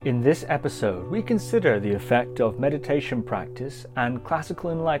In this episode, we consider the effect of meditation practice and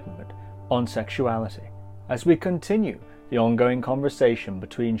classical enlightenment on sexuality as we continue the ongoing conversation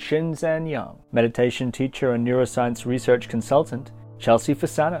between Shinzen Young, meditation teacher and neuroscience research consultant, Chelsea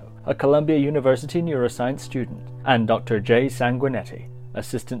Fasano, a Columbia University neuroscience student, and Dr. Jay Sanguinetti,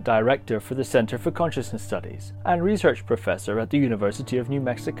 Assistant Director for the Center for Consciousness Studies and Research Professor at the University of New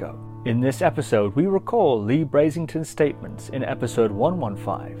Mexico. In this episode, we recall Lee Brasington's statements in episode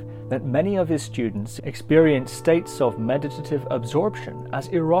 115 that many of his students experience states of meditative absorption as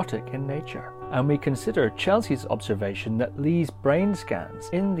erotic in nature, and we consider Chelsea's observation that Lee's brain scans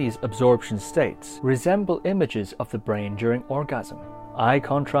in these absorption states resemble images of the brain during orgasm. I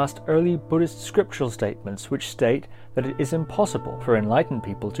contrast early Buddhist scriptural statements which state that it is impossible for enlightened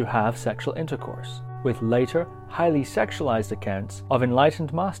people to have sexual intercourse, with later, highly sexualized accounts of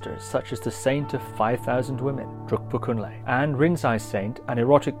enlightened masters such as the Saint of 5,000 Women, Drukpa Kunle, and Rinzai saint and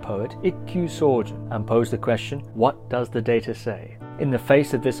erotic poet Ikkyu Sojun, and pose the question, what does the data say? In the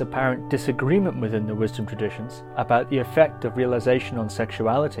face of this apparent disagreement within the wisdom traditions about the effect of realization on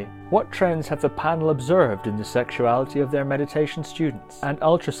sexuality, what trends have the panel observed in the sexuality of their meditation students and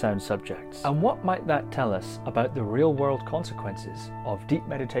ultrasound subjects? And what might that tell us about the real-world consequences of deep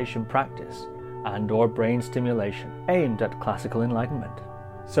meditation practice and/or brain stimulation aimed at classical enlightenment?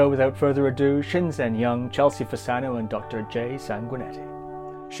 So without further ado, Shinzen Young, Chelsea Fasano, and Dr. Jay Sanguinetti.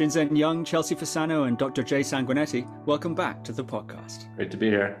 Shinzen Young, Chelsea Fasano, and Dr. Jay Sanguinetti, welcome back to the podcast. Great to be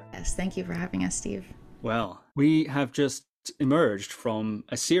here. Yes, thank you for having us, Steve. Well, we have just emerged from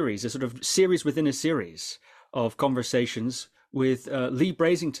a series, a sort of series within a series of conversations with Lee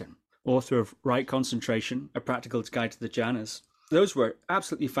Brasington, author of Right Concentration, A Practical Guide to the Jhanas. Those were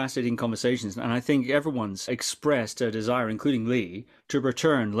absolutely fascinating conversations, and I think everyone's expressed a desire, including Lee, to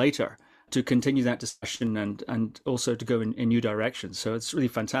return later to continue that discussion and also to go in new directions. So it's really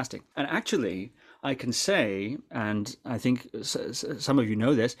fantastic. And actually, I can say, and I think some of you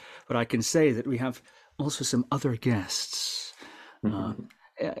know this, but I can say that we have also some other guests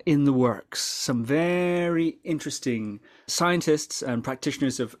in the works, some very interesting scientists and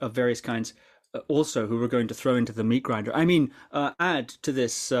practitioners of various kinds also who we're going to throw into the meat grinder. I mean, add to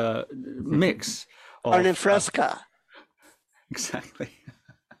this mix. Carne fresca. Exactly.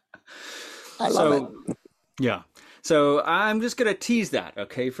 I love it. Yeah. So I'm just going to tease that,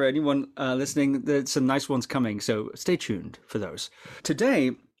 okay, for anyone listening. There's some nice ones coming, so stay tuned for those.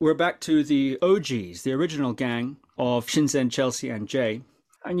 Today, we're back to the OGs, the original gang of Shinzen, Chelsea, and Jay.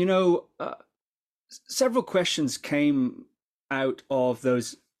 And, you know, several questions came out of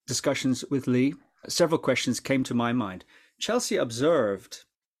those discussions with Lee. Several questions came to my mind. Chelsea observed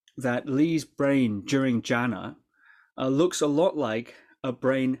that Lee's brain during jhana looks a lot like a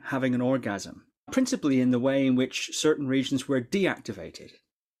brain having an orgasm, principally in the way in which certain regions were deactivated.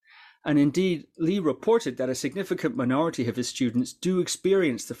 And indeed, Lee reported that a significant minority of his students do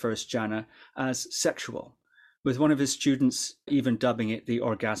experience the first jhana as sexual, with one of his students even dubbing it the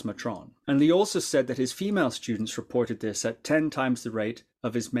orgasmatron. And Lee also said that his female students reported this at 10 times the rate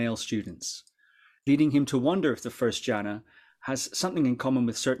of his male students, leading him to wonder if the first jhana has something in common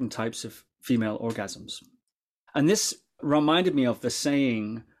with certain types of female orgasms. And this reminded me of the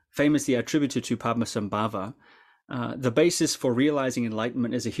saying famously attributed to Padmasambhava, the basis for realizing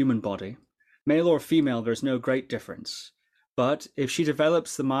enlightenment is a human body. Male or female, there's no great difference. But if she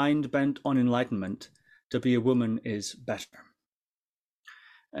develops the mind bent on enlightenment, to be a woman is better.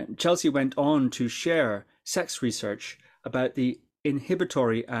 And Chelsea went on to share sex research about the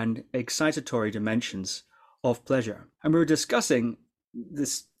inhibitory and excitatory dimensions of pleasure. And we were discussing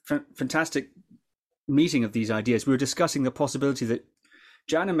this fantastic meeting of these ideas. We were discussing the possibility that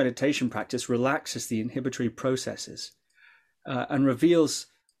jhana meditation practice relaxes the inhibitory processes and reveals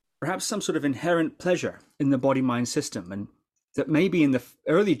perhaps some sort of inherent pleasure in the body-mind system, and that maybe in the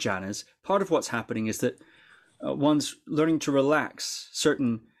early jhanas, part of what's happening is that one's learning to relax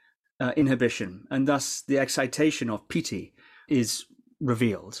certain inhibition, and thus the excitation of piti is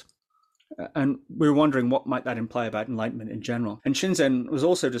revealed. And we were wondering what might that imply about enlightenment in general. And Shinzen was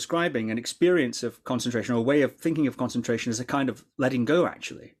also describing an experience of concentration, or a way of thinking of concentration as a kind of letting go,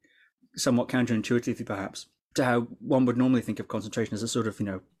 actually, somewhat counterintuitively perhaps, to how one would normally think of concentration as a sort of,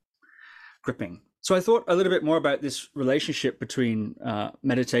 gripping. So I thought a little bit more about this relationship between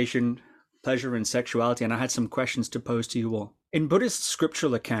meditation, pleasure, and sexuality, and I had some questions to pose to you all. In Buddhist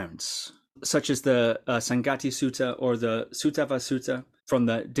scriptural accounts, such as the Sangati Sutta or the Suttava Sutta from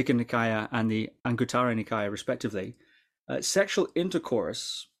the Digha Nikaya and the Anguttara Nikaya, respectively, sexual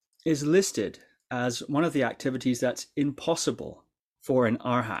intercourse is listed as one of the activities that's impossible for an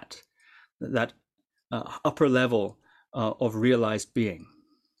arhat, that upper level of realized being.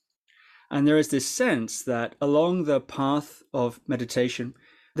 And there is this sense that along the path of meditation,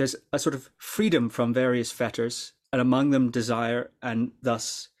 there's a sort of freedom from various fetters, and among them desire, and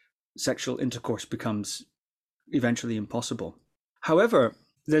thus sexual intercourse becomes eventually impossible. However,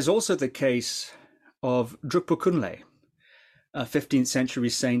 there's also the case of Drukpa Kunle, a 15th century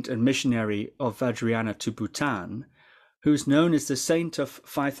saint and missionary of Vajrayana to Bhutan, who's known as the saint of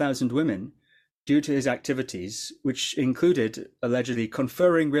 5,000 women due to his activities, which included allegedly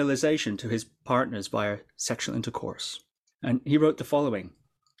conferring realization to his partners via sexual intercourse. And he wrote the following: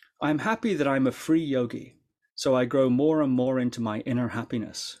 "I'm happy that I'm a free yogi, so I grow more and more into my inner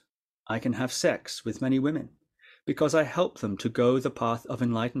happiness. I can have sex with many women because I help them to go the path of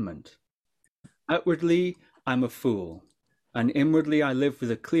enlightenment. Outwardly, I'm a fool, and inwardly I live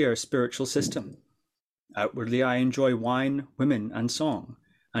with a clear spiritual system. Outwardly, I enjoy wine, women, and song,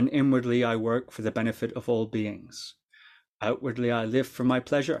 and inwardly I work for the benefit of all beings. Outwardly, I live for my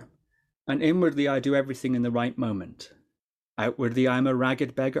pleasure, and inwardly I do everything in the right moment. Outwardly, I am a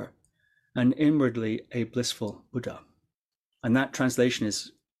ragged beggar, and inwardly a blissful Buddha." And that translation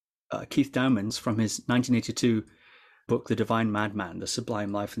is Keith Dowman's from his 1982 book, The Divine Madman, The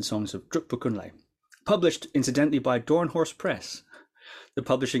Sublime Life and Songs of Drukpa Kunle, published incidentally by Dornhorst Press, the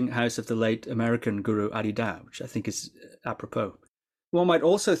publishing house of the late American guru Adi Da, which I think is apropos. One might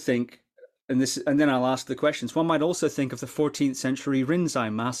also think, and then I'll ask the questions, one might also think of the 14th century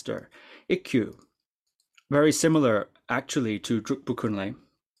Rinzai master, Ikkyu, very similar actually to Drukpa Kunle,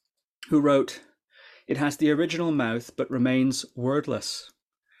 who wrote, "It has the original mouth but remains wordless.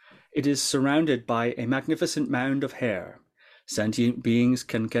 It is surrounded by a magnificent mound of hair. Sentient beings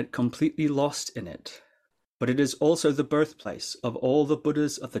can get completely lost in it. But it is also the birthplace of all the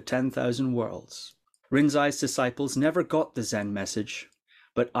Buddhas of the 10,000 worlds. Rinzai's disciples never got the Zen message,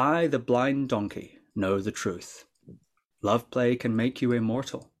 but I, the blind donkey, know the truth. Love play can make you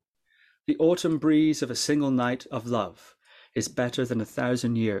immortal. The autumn breeze of a single night of love is better than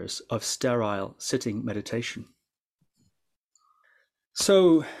 1,000 years of sterile sitting meditation."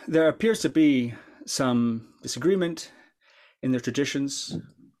 So there appears to be some disagreement in the traditions,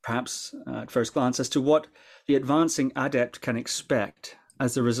 perhaps at first glance, as to what the advancing adept can expect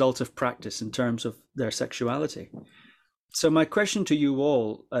as the result of practice in terms of their sexuality. So my question to you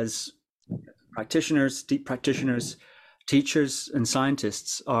all as practitioners, deep practitioners, teachers, and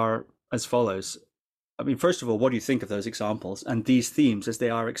scientists are as follows. I mean, first of all, what do you think of those examples and these themes as they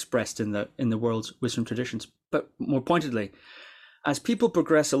are expressed in the world's wisdom traditions? But more pointedly, as people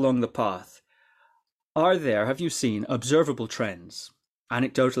progress along the path, have you seen observable trends,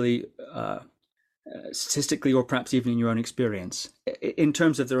 anecdotally, statistically, or perhaps even in your own experience, in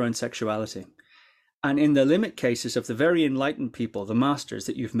terms of their own sexuality? And in the limit cases of the very enlightened people, the masters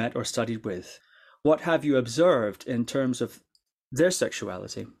that you've met or studied with, what have you observed in terms of their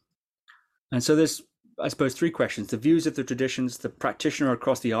sexuality? And so there's, I suppose, three questions: the views of the traditions, the practitioner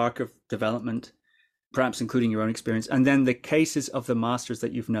across the arc of development, perhaps including your own experience, and then the cases of the masters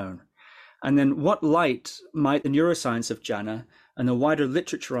that you've known. And then what light might the neuroscience of jhana and the wider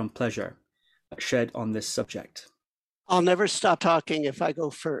literature on pleasure shed on this subject? I'll never stop talking if I go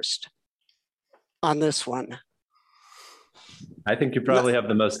first on this one. I think you probably have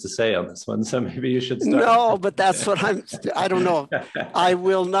the most to say on this one, so maybe you should start. No, but that's what I don't know. I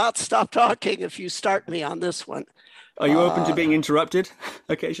will not stop talking if you start me on this one. Are you open to being interrupted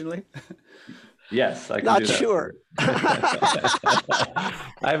occasionally? Yes, I can not do that. Sure.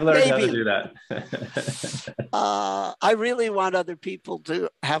 I've learned how to do that. I really want other people to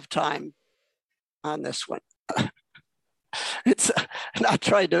have time on this one. It's not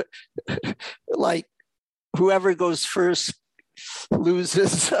trying to, like, whoever goes first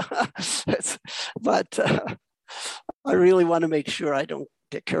loses. But I really want to make sure I don't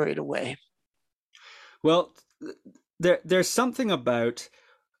get carried away. Well, there's something about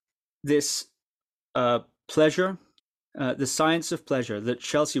this pleasure, the science of pleasure that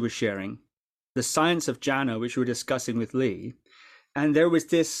Chelsea was sharing, the science of jhana, which we were discussing with Lee, and there was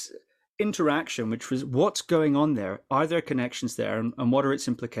this interaction, which was what's going on there? Are there connections there, and what are its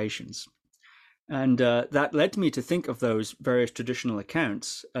implications? And that led me to think of those various traditional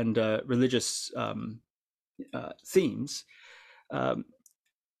accounts and religious themes.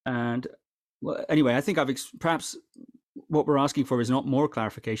 And well, anyway, I think perhaps what we're asking for is not more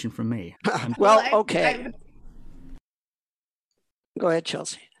clarification from me. Well, okay. Go ahead,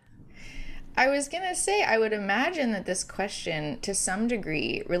 Chelsea. I was going to say, I would imagine that this question, to some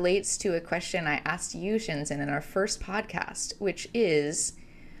degree, relates to a question I asked you, Shinzen, in our first podcast, which is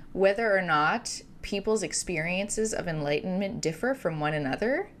whether or not people's experiences of enlightenment differ from one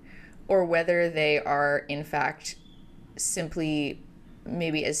another, or whether they are, in fact, simply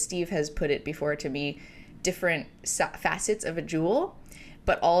maybe as Steve has put it before to me, different facets of a jewel,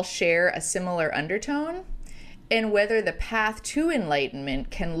 but all share a similar undertone, and whether the path to enlightenment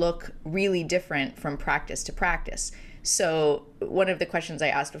can look really different from practice to practice. So one of the questions I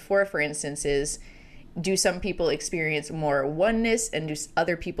asked before, for instance, is, do some people experience more oneness and do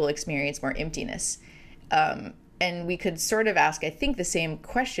other people experience more emptiness? And we could sort of ask, I think, the same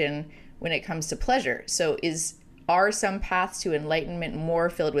question when it comes to pleasure. So are some paths to enlightenment more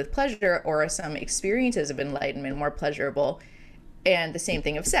filled with pleasure, or are some experiences of enlightenment more pleasurable? And the same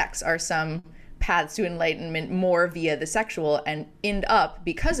thing of sex. Are some paths to enlightenment more via the sexual and end up,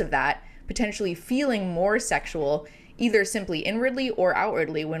 because of that, potentially feeling more sexual, either simply inwardly or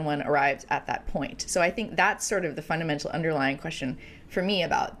outwardly when one arrives at that point? So I think that's sort of the fundamental underlying question for me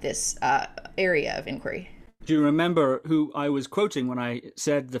about this area of inquiry. Do you remember who I was quoting when I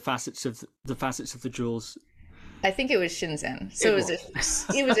said the facets of the jewels? I think it was Shinzen. So it was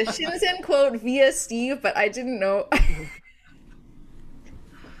a Shinzen quote via Steve, but I didn't know.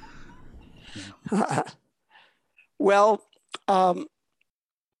 Well,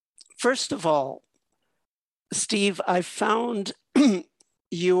 first of all, Steve, I found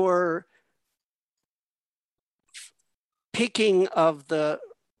your picking of the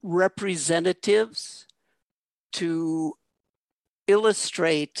representatives to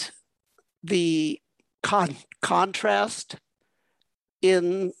illustrate the contrast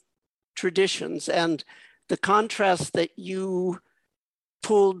in traditions, and the contrast that you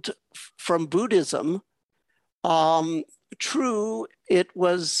pulled from Buddhism. True, it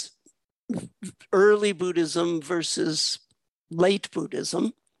was early Buddhism versus late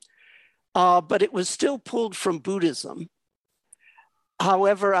Buddhism, but it was still pulled from Buddhism.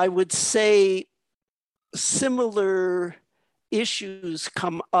 However, I would say similar issues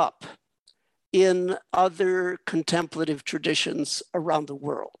come up in other contemplative traditions around the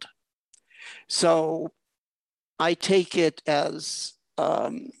world. So I take it as,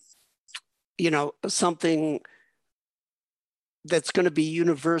 something that's going to be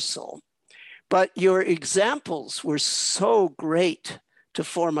universal. But your examples were so great to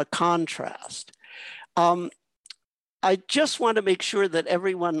form a contrast. I just want to make sure that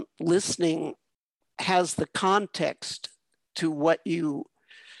everyone listening has the context to what you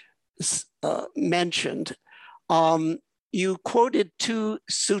mentioned. You quoted two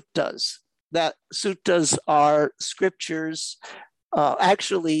suttas. That suttas are scriptures.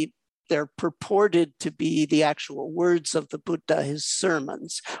 Actually, they're purported to be the actual words of the Buddha, his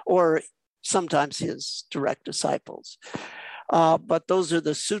sermons, or sometimes his direct disciples. But those are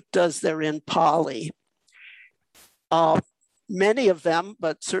the suttas. They're in Pali. Many of them,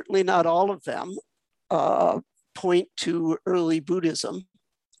 but certainly not all of them, point to early Buddhism.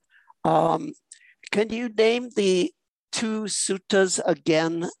 Can you name the two suttas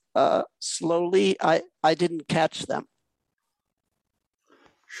again slowly? I didn't catch them.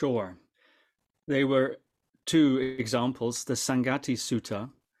 Sure. They were two examples, the Sangati Sutta,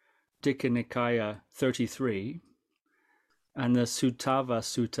 Dikha Nikaya 33, and the Suttava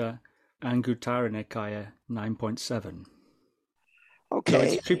Sutta, Anguttara Nikaya 9.7.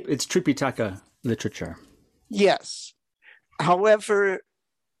 Okay. So it's Tripitaka literature. Yes. However,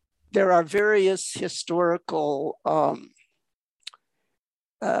 there are various historical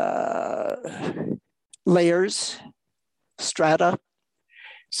layers, strata.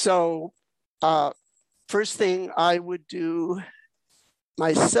 So first thing I would do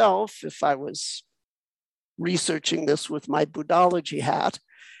myself, if I was researching this with my Buddhology hat,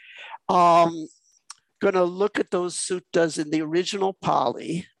 going to look at those suttas in the original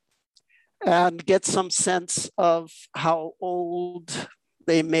Pali and get some sense of how old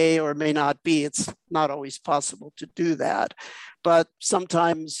they may or may not be. It's not always possible to do that, but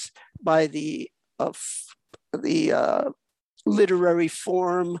sometimes by the literary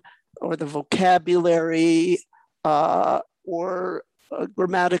form or the vocabulary or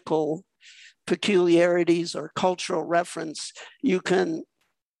grammatical peculiarities or cultural reference, you can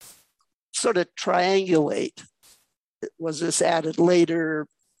sort of triangulate. Was this added later?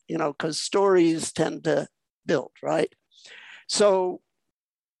 Because stories tend to build, right? So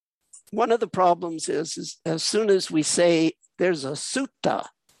one of the problems is as soon as we say there's a sutta,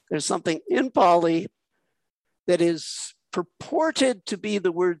 there's something in Pali that is purported to be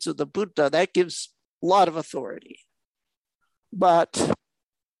the words of the Buddha, that gives a lot of authority. But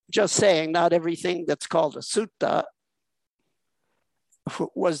just saying, not everything that's called a sutta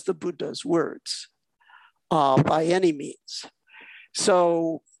was the Buddha's words by any means.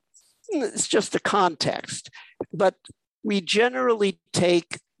 So it's just a context. But we generally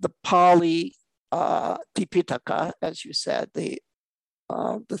take the Pali Tipitaka, as you said, the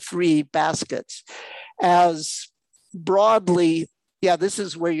the three baskets as broadly. Yeah, this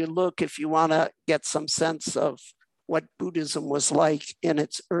is where you look if you want to get some sense of what Buddhism was like in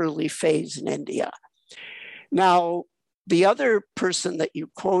its early phase in India. Now, the other person that you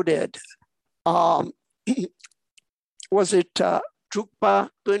quoted, was it Drukpa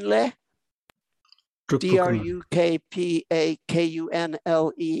Gunle? Drukpakunle.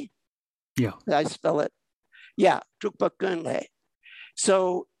 Yeah. Did I spell it? Yeah, Drukpa Gunle.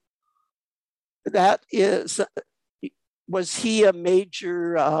 So that is, was he a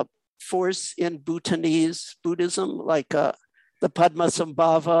major force in Bhutanese Buddhism, like the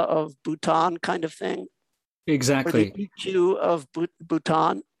Padmasambhava of Bhutan kind of thing? Exactly. Or the EQ of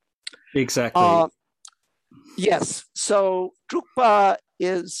Bhutan? Exactly. Yes. So Drukpa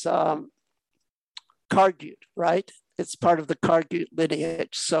is Kargyut, right? It's part of the Kargyut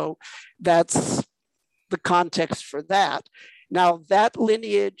lineage. So that's the context for that. Now, that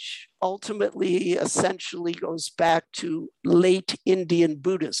lineage ultimately essentially goes back to late Indian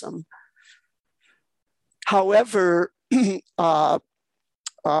Buddhism. However, Drukpa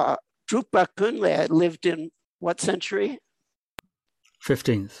Kunle lived in what century?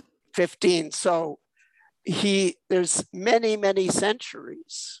 15th. 15. So there's many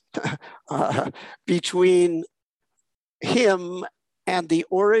centuries between him and the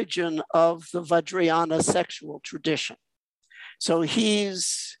origin of the Vajrayana sexual tradition. So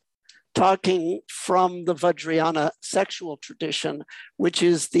he's talking from the Vajrayana sexual tradition, which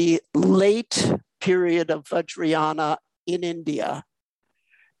is the late period of Vajrayana in India,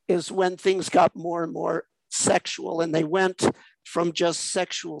 is when things got more and more sexual, and they went from just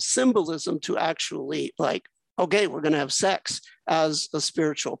sexual symbolism to actually like, okay, we're going to have sex as a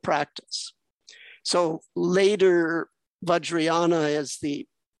spiritual practice. So later Vajrayana is the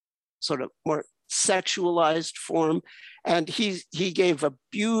sort of more sexualized form, and he gave a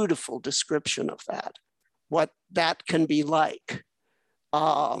beautiful description of that, what that can be like.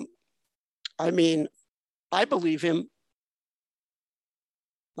 I mean, I believe him.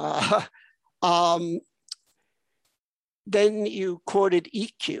 Then you quoted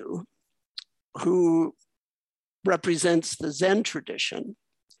EQ, who represents the Zen tradition.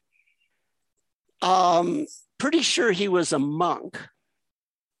 Pretty sure he was a monk.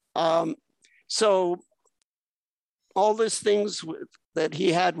 So all those things that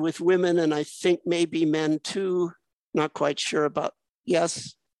he had with women, and I think maybe men too, not quite sure about,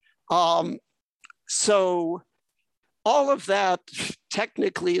 yes. So all of that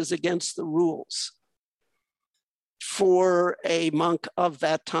technically is against the rules for a monk of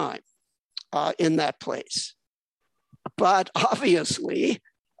that time in that place. But obviously,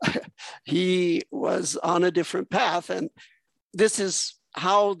 he was on a different path. And this is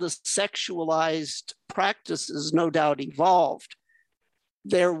how the sexualized practices no doubt evolved.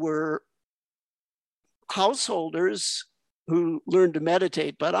 There were householders who learned to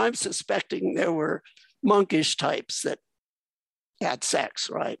meditate, but I'm suspecting there were monkish types that had sex,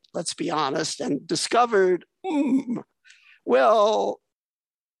 right? Let's be honest, and discovered, well,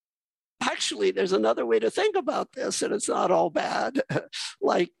 actually, there's another way to think about this, and it's not all bad,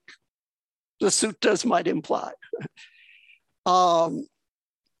 like the suttas might imply.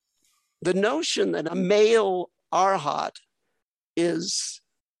 The notion that a male arhat is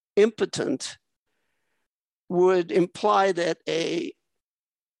impotent would imply that a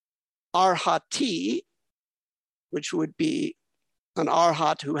arhati, which would be an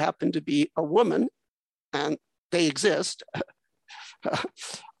arhat who happened to be a woman, and they exist,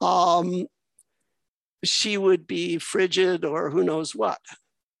 she would be frigid or who knows what.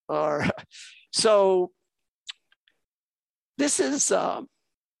 Or so this is a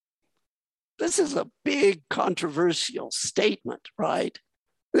big controversial statement, right?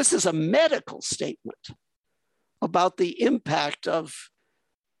 This is a medical statement about the impact of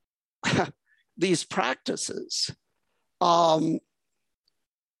these practices. And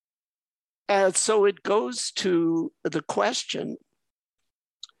so it goes to the question,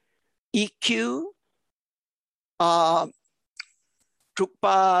 EQ, Drukpa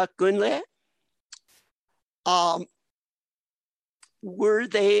Gunle, were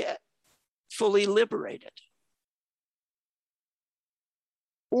they fully liberated?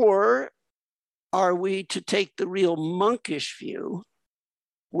 Or are we to take the real monkish view,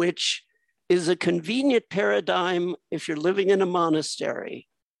 which is a convenient paradigm if you're living in a monastery,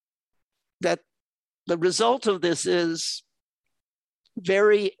 that the result of this is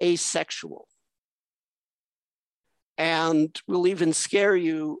very asexual and will even scare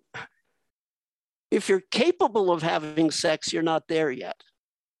you. If you're capable of having sex, you're not there yet,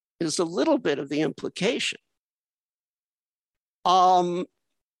 is a little bit of the implication.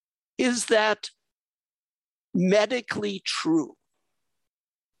 Is that medically true?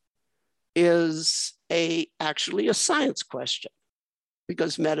 Is actually a science question,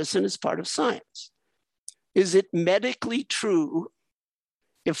 because medicine is part of science. Is it medically true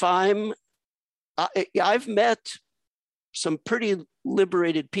if I've met some pretty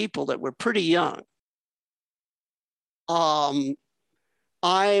liberated people that were pretty young. I'm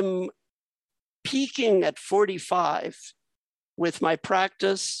peaking at 45 with my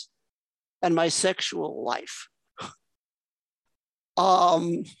practice and my sexual life.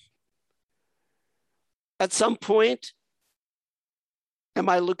 At some point, am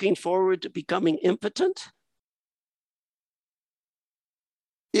I looking forward to becoming impotent?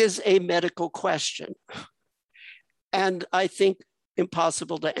 Is a medical question. And I think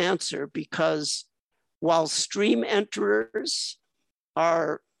impossible to answer, because while stream enterers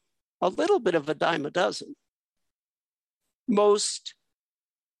are a little bit of a dime a dozen, most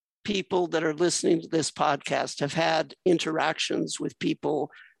people that are listening to this podcast have had interactions with people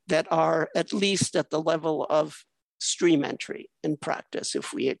that are at least at the level of stream entry in practice,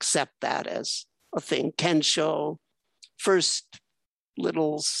 if we accept that as a thing. Kensho, first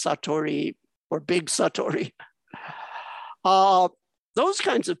little Satori or big Satori. Those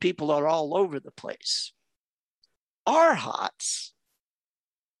kinds of people are all over the place. Arhats,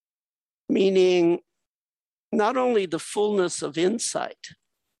 meaning not only the fullness of insight,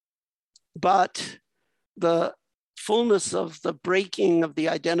 but the fullness of the breaking of the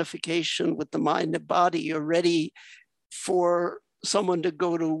identification with the mind and body. You're ready for someone to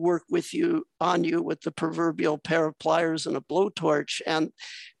go to work with you, on you, with the proverbial pair of pliers and a blowtorch. And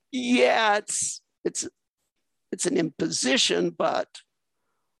yeah, it's an imposition, but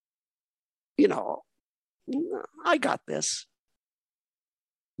you know, I got this.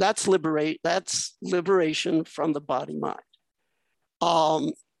 That's liberation from the body mind.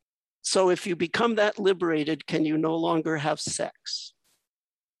 So if you become that liberated, can you no longer have sex?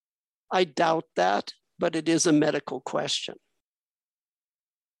 I doubt that, but it is a medical question.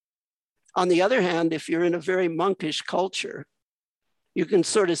 On the other hand, if you're in a very monkish culture, you can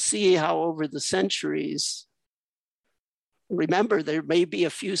sort of see how over the centuries, remember, there may be a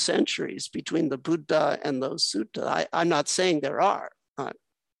few centuries between the Buddha and those sutta. I'm not saying there are.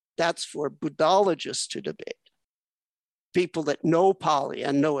 That's for Buddhologists to debate, people that know Pali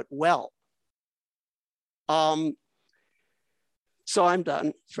and know it well. So I'm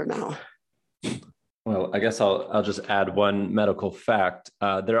done for now. Well, I guess I'll just add one medical fact.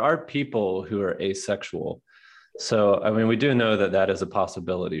 There are people who are asexual. So, I mean, we do know that is a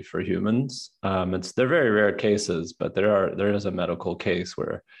possibility for humans. They're very rare cases, but there is a medical case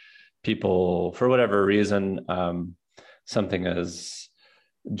where people, for whatever reason, something has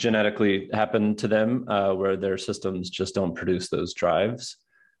genetically happened to them where their systems just don't produce those drives.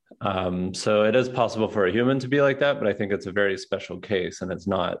 So it is possible for a human to be like that, but I think it's a very special case, and it's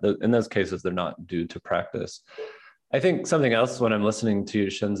not, in those cases, they're not due to practice. I think something else when I'm listening to you,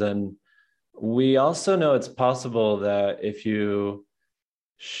 Shinzen, we also know it's possible that if you,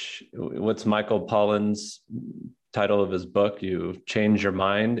 what's Michael Pollan's title of his book, you change your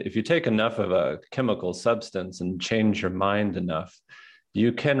mind. If you take enough of a chemical substance and change your mind enough,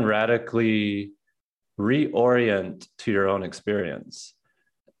 you can radically reorient to your own experience.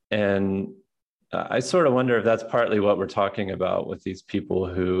 And I sort of wonder if that's partly what we're talking about with these people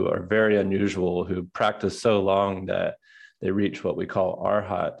who are very unusual, who practice so long that they reach what we call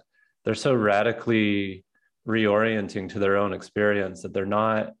arhat. They're so radically reorienting to their own experience that they're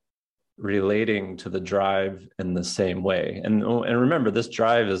not relating to the drive in the same way. And remember, this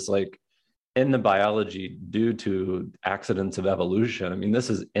drive is like in the biology due to accidents of evolution. I mean, this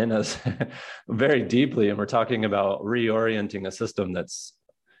is in us very deeply, and we're talking about reorienting a system that's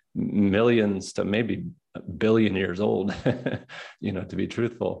millions to maybe a billion years old, to be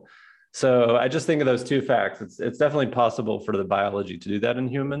truthful. So I just think of those two facts. It's definitely possible for the biology to do that in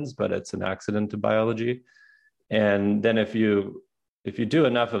humans, but it's an accident to biology. And then if you do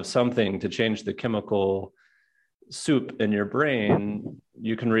enough of something to change the chemical soup in your brain,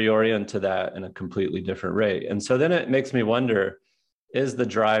 you can reorient to that in a completely different rate. And so then it makes me wonder, is the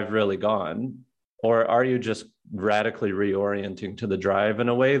drive really gone? Or are you just radically reorienting to the drive in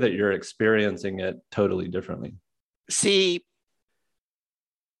a way that you're experiencing it totally differently? See,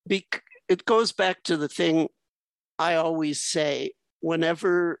 it goes back to the thing I always say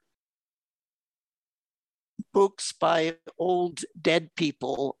whenever books by old dead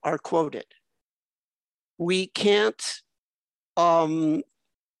people are quoted. We can't, or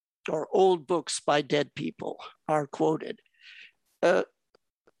old books by dead people are quoted.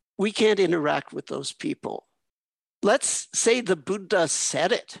 We can't interact with those people. let's say the Buddha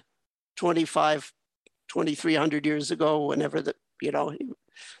said it 2,300 years ago, whenever that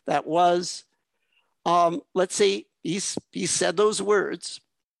was. Let's say he said those words,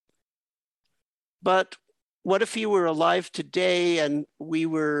 but what if he were alive today and we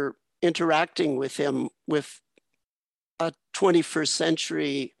were interacting with him with a 21st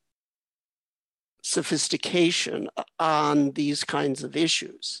century sophistication on these kinds of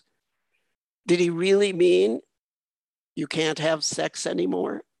issues? Did he really mean you can't have sex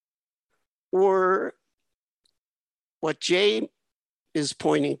anymore? Or what Jay is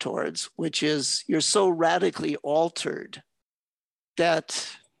pointing towards, which is you're so radically altered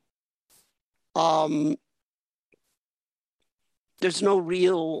that there's no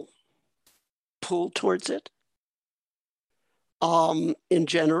real pull towards it in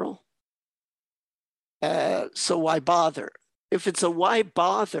general. So why bother? If it's a why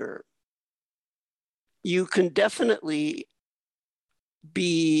bother, you can definitely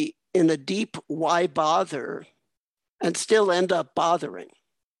be in a deep why bother and still end up bothering.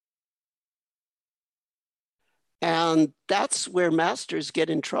 And that's where masters get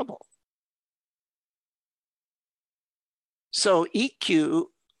in trouble. So EQ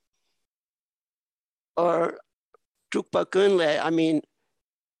or Drukpa Kunle, I mean,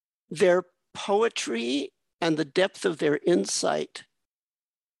 their poetry and the depth of their insight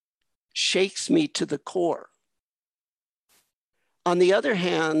shakes me to the core. On the other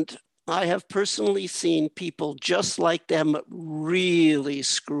hand, I have personally seen people just like them really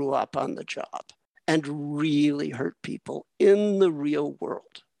screw up on the job and really hurt people in the real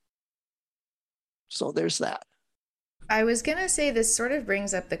world. So there's that. I was going to say this sort of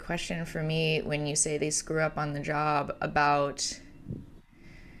brings up the question for me when you say they screw up on the job about,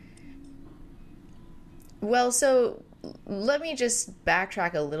 well, so let me just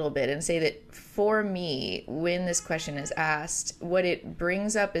backtrack a little bit and say that for me, when this question is asked, what it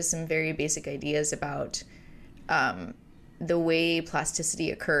brings up is some very basic ideas about the way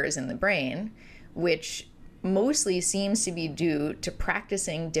plasticity occurs in the brain, which mostly seems to be due to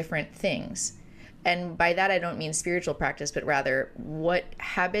practicing different things. And by that, I don't mean spiritual practice, but rather what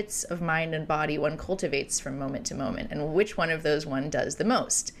habits of mind and body one cultivates from moment to moment, and which one of those one does the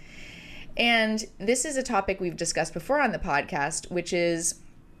most. And this is a topic we've discussed before on the podcast, which is,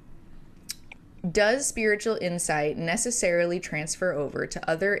 does spiritual insight necessarily transfer over to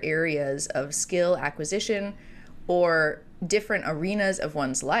other areas of skill acquisition or different arenas of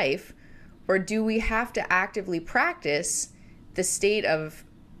one's life? Or do we have to actively practice the state of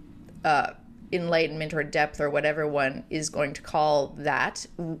enlightenment or depth or whatever one is going to call that,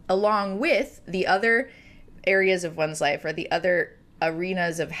 along with the other areas of one's life or the other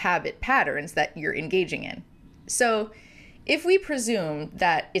arenas of habit patterns that you're engaging in? So if we presume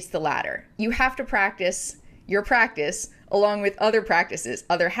that it's the latter, you have to practice your practice along with other practices,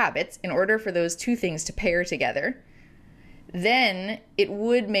 other habits, in order for those two things to pair together, then it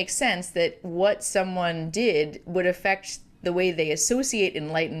would make sense that what someone did would affect the way they associate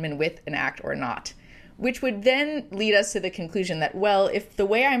enlightenment with an act or not, which would then lead us to the conclusion that, well, if the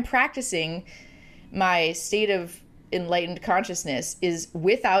way I'm practicing my state of enlightened consciousness is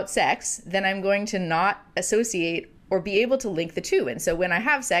without sex, then I'm going to not associate or be able to link the two. And so when I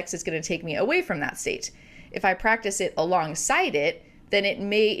have sex, it's going to take me away from that state. If I practice it alongside it, then it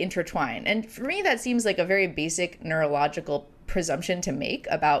may intertwine. And for me, that seems like a very basic neurological presumption to make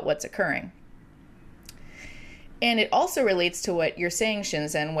about what's occurring. And it also relates to what you're saying,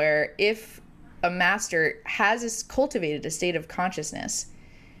 Shinzen, where if a master has cultivated a state of consciousness,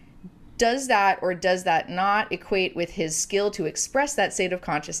 does that or does that not equate with his skill to express that state of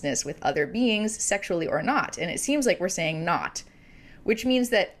consciousness with other beings, sexually or not? And it seems like we're saying not, which means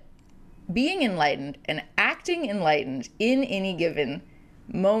that being enlightened and acting enlightened in any given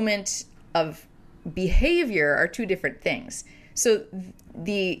moment of behavior are two different things. So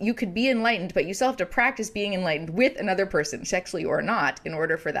you could be enlightened, but you still have to practice being enlightened with another person, sexually or not, in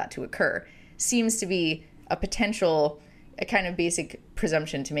order for that to occur. Seems to be a kind of basic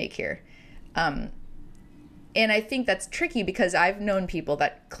presumption to make here. And I think that's tricky because I've known people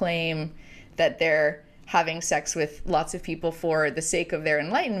that claim that they're having sex with lots of people for the sake of their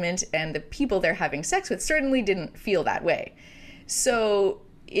enlightenment, and the people they're having sex with certainly didn't feel that way. So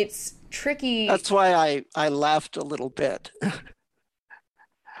it's tricky. That's why I laughed a little bit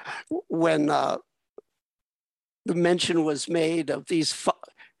when the mention was made of these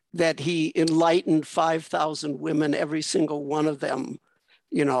that he enlightened 5,000 women, every single one of them,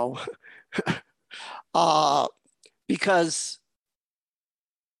 because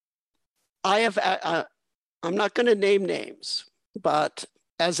I'm not going to name names, but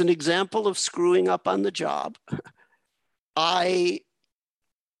as an example of screwing up on the job, I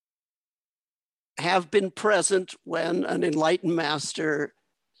have been present when an enlightened master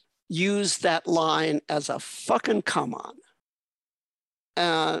used that line as a fucking come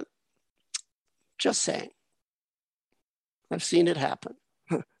on. Just saying. I've seen it happen.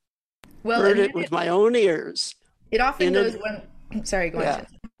 Well, heard it with my own ears. It often goes one. Sorry, go on.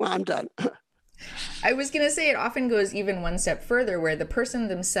 Well, I'm done. I was going to say it often goes even one step further, where the person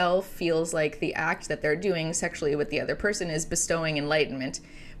themselves feels like the act that they're doing sexually with the other person is bestowing enlightenment.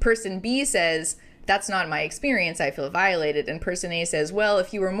 Person B says, that's not my experience, I feel violated. And person A says, well,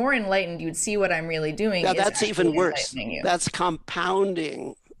 if you were more enlightened, you'd see what I'm really doing. Now, that's even worse. That's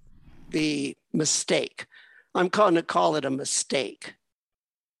compounding the mistake. I'm going to call it a mistake.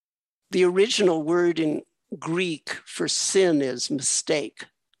 The original word in Greek for sin is mistake.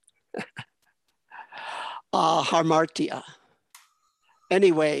 Hamartia.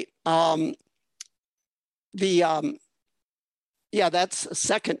 Anyway, that's a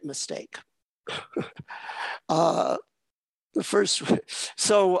second mistake. The first,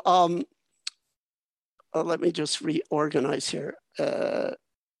 so let me just reorganize here.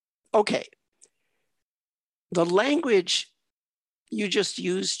 Okay. The language you just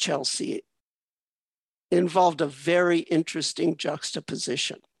used, Chelsea, involved a very interesting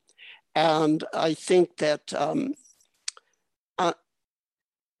juxtaposition. And I think that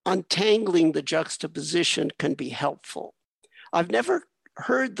untangling the juxtaposition can be helpful. I've never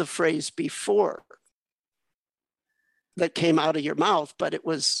heard the phrase before that came out of your mouth, but it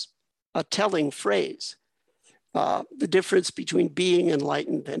was a telling phrase. The difference between being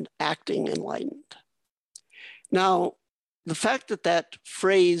enlightened and acting enlightened. Now, the fact that that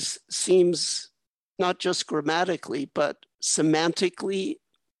phrase seems not just grammatically, but semantically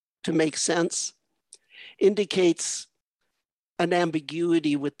to make sense, indicates an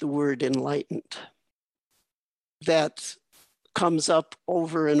ambiguity with the word enlightened that comes up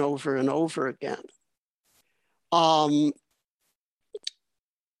over and over and over again.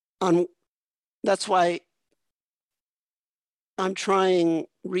 That's why I'm trying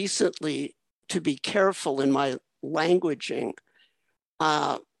recently to be careful in my languaging.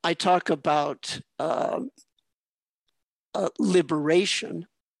 I talk about liberation.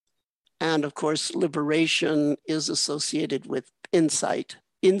 And of course, liberation is associated with insight,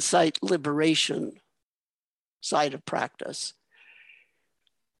 liberation side of practice.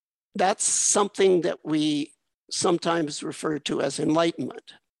 That's something that we sometimes refer to as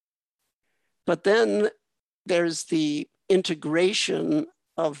enlightenment. But then there's the integration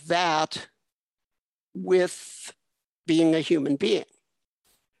of that with being a human being.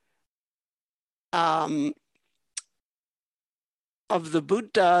 Of the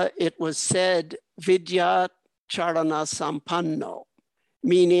Buddha, it was said, vidya charana sampanno,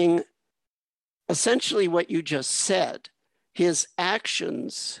 meaning essentially what you just said. His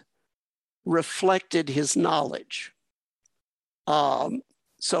actions reflected his knowledge.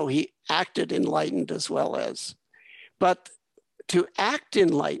 So he acted enlightened as well as. But to act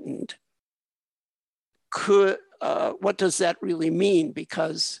enlightened, what does that really mean?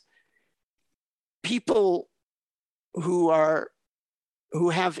 Because people who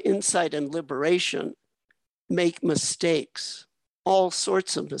have insight and liberation make mistakes, all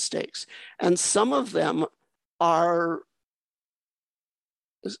sorts of mistakes. And some of them are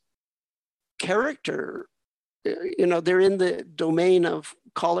character, they're in the domain of,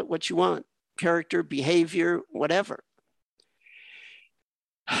 call it what you want, character, behavior, whatever.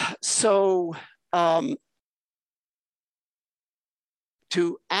 So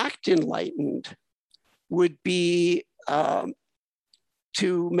to act enlightened would be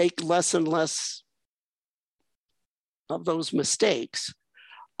to make less and less of those mistakes.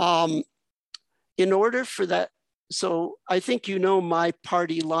 In order for that, so I think my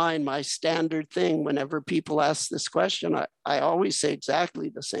party line, my standard thing, whenever people ask this question, I always say exactly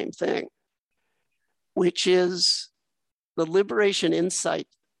the same thing, which is the liberation insight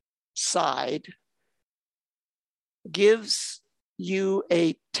side gives you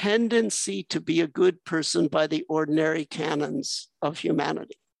a tendency to be a good person by the ordinary canons of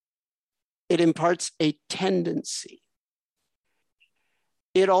humanity. It imparts a tendency.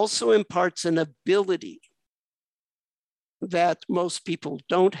 It also imparts an ability that most people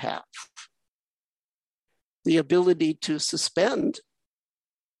don't have. The ability to suspend,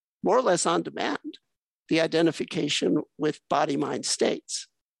 more or less on demand, the identification with body-mind states.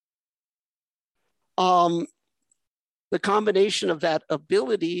 The combination of that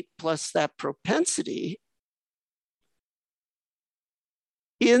ability plus that propensity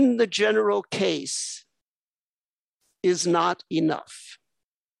in the general case is not enough.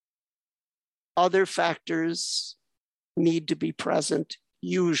 Other factors need to be present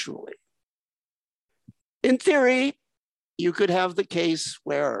usually. In theory, you could have the case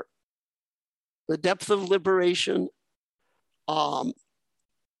where the depth of liberation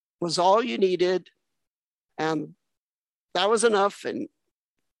was all you needed, and that was enough, and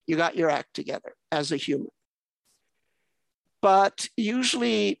you got your act together as a human. But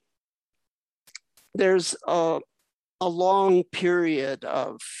usually there's a long period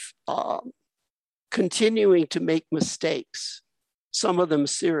of continuing to make mistakes, some of them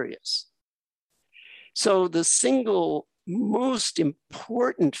serious. So the single most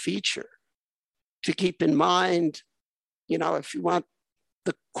important feature to keep in mind, if you want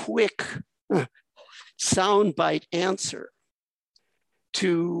the quick soundbite answer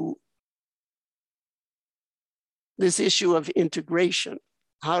to this issue of integration,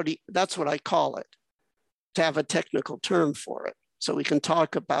 that's what I call it, to have a technical term for it, so we can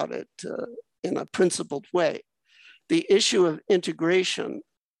talk about it in a principled way. The issue of integration,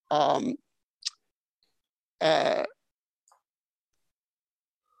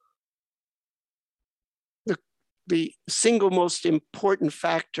 the single most important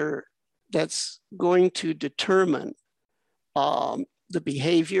factor that's going to determine the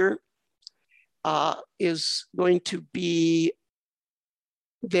behavior is going to be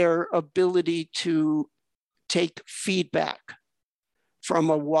their ability to take feedback from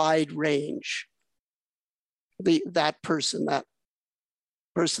a wide range. That person that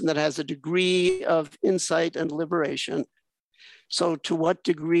has a degree of insight and liberation. So to what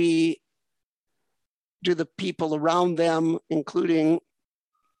degree do the people around them, including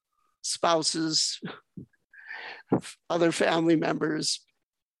spouses, other family members,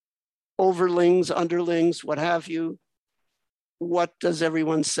 overlings, underlings, what have you, what does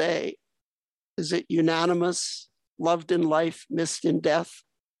everyone say? Is it unanimous, loved in life, missed in death?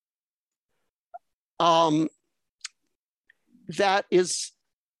 That is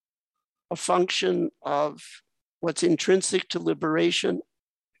a function of what's intrinsic to liberation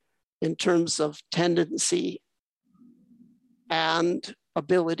in terms of tendency and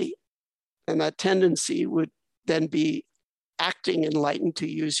ability. And that tendency would then be acting enlightened, to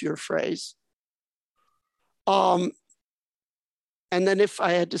use your phrase. And then if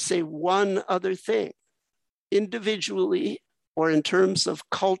I had to say one other thing, individually or in terms of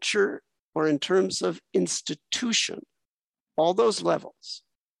culture or in terms of institution, all those levels,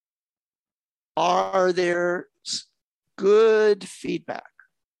 are there good feedback?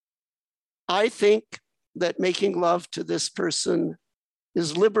 I think that making love to this person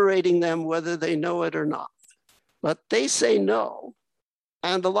is liberating them whether they know it or not. But they say no.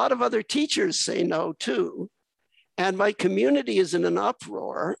 And a lot of other teachers say no too. And my community is in an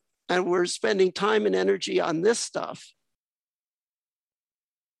uproar, and we're spending time and energy on this stuff.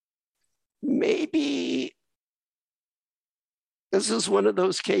 Maybe this is one of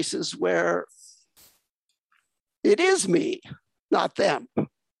those cases where it is me, not them.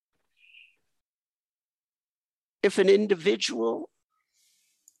 If an individual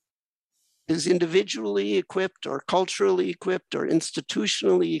is individually equipped or culturally equipped or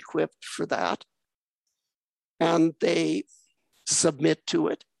institutionally equipped for that, and they submit to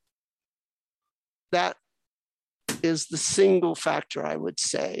it, that is the single factor, I would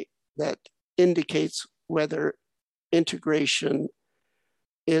say, that indicates whether integration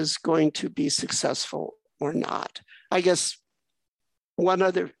is going to be successful or not. I guess one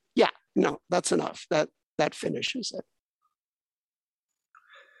other, that's enough. That finishes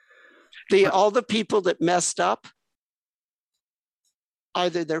it. All the people that messed up,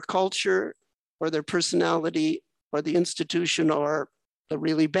 either their culture or their personality or the institution or the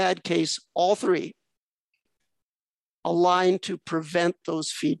really bad case, all three aligned to prevent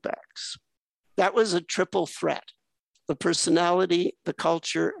those feedbacks. That was a triple threat: the personality, the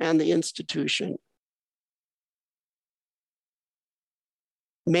culture, and the institution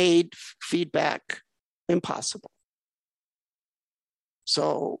made feedback impossible.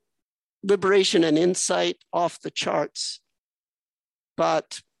 So liberation and insight off the charts,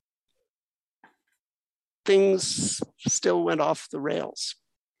 but things still went off the rails.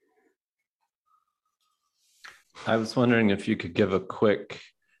 I was wondering if you could give a quick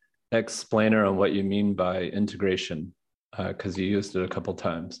explainer on what you mean by integration, because you used it a couple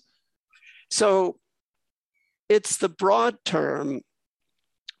times. So it's the broad term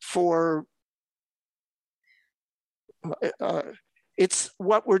for it's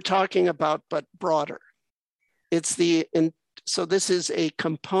what we're talking about, but broader. So this is a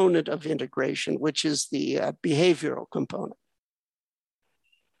component of integration, which is the behavioral component.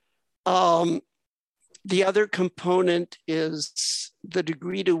 The other component is the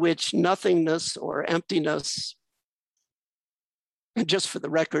degree to which nothingness or emptiness and just for the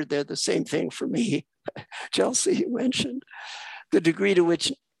record, they're the same thing for me, Chelsea, you mentioned, the degree to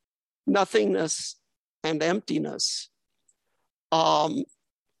which nothingness and emptiness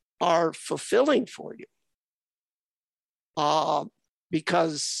are fulfilling for you.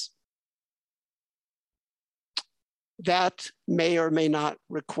 Because that may or may not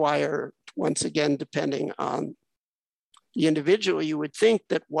require, once again, depending on the individual, you would think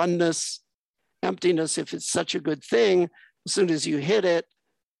that oneness, emptiness, if it's such a good thing, as soon as you hit it,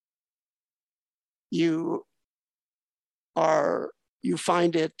 you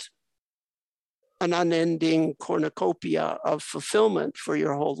find it an unending cornucopia of fulfillment for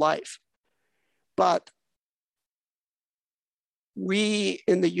your whole life. But we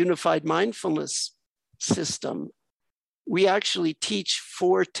in the Unified Mindfulness system, we actually teach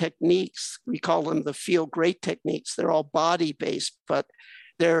 4 techniques. We call them the Feel Great techniques. They're all body-based, but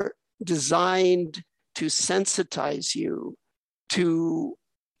they're designed to sensitize you to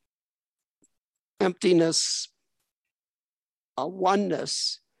emptiness,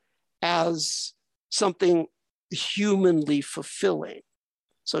 oneness, as something humanly fulfilling.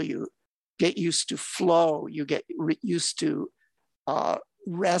 So you get used to flow, you get used to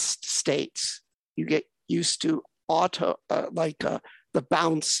rest states, you get used to the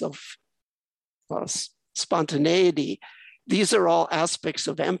bounce of spontaneity. These are all aspects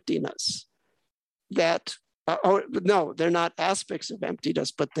of emptiness that, no, they're not aspects of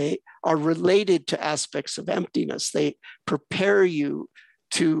emptiness, but they are related to aspects of emptiness. They prepare you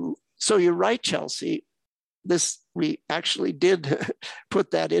to, so you're right, Chelsea, we actually did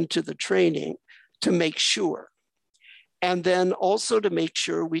put that into the training to make sure. And then also to make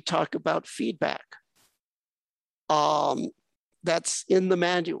sure we talk about feedback. That's in the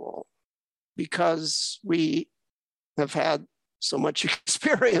manual because we have had so much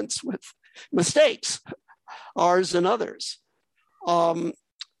experience with mistakes, ours and others.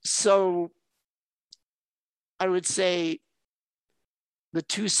 So I would say the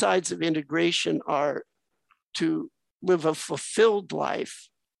 2 sides of integration are to live a fulfilled life.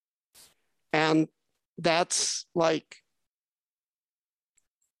 And that's like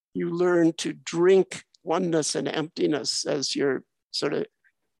you learn to drink oneness and emptiness as your sort of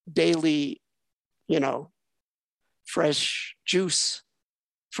daily, fresh juice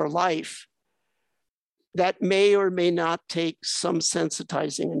for life. That may or may not take some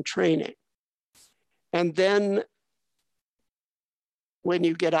sensitizing and training. And then when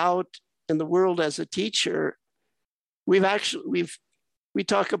you get out in the world as a teacher, we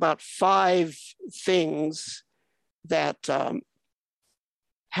talk about 5 things that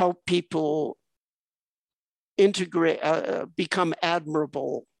help people integrate, become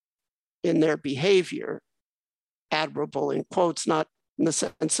admirable in their behavior. Admirable in quotes, not in the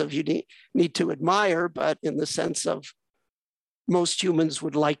sense of you need to admire, but in the sense of most humans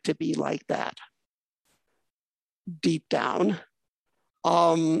would like to be like that deep down.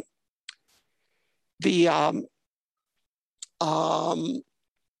 Well,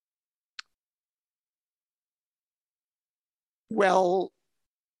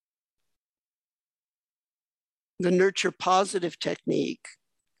 the nurture positive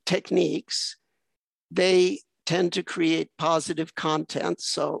techniques, they tend to create positive content.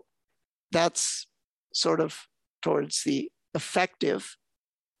 So that's sort of towards the effective,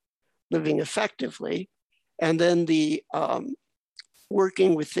 living effectively. And then the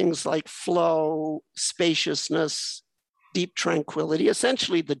working with things like flow, spaciousness, deep tranquility,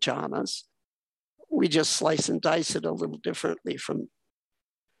 essentially the jhanas. We just slice and dice it a little differently from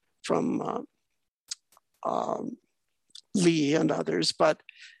Lee and others. But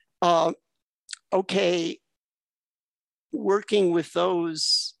okay, working with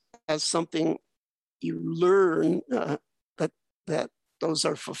those as something you learn that those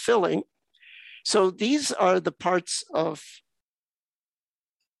are fulfilling. So these are the parts of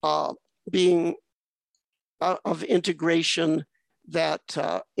being of integration that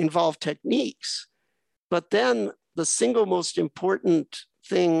involve techniques. But then the single most important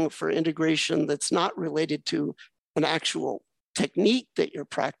thing for integration that's not related to an actual technique that you're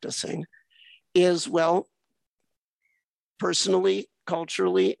practicing is, well, personally,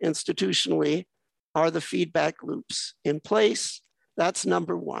 culturally, institutionally, are the feedback loops in place? That's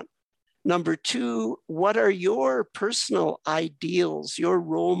number 1. Number 2, what are your personal ideals, your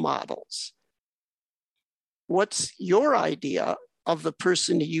role models? What's your idea of the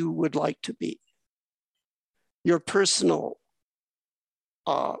person you would like to be? Your personal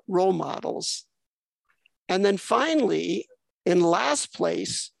role models. And then finally, in last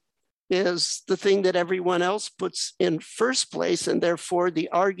place, is the thing that everyone else puts in first place, and therefore the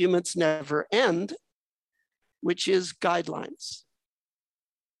arguments never end, which is guidelines.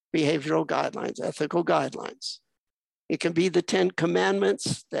 behavioral guidelines, ethical guidelines. It can be the 10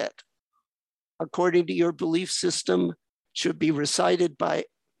 commandments that, according to your belief system, should be recited by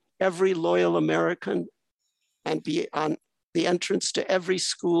every loyal American and be on the entrance to every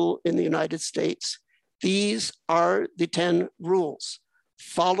school in the United States. These are the 10 rules.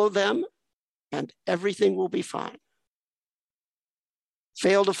 Follow them and everything will be fine.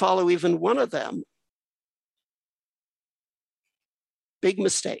 Fail to follow even one of them, big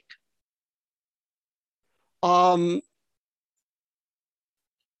mistake. But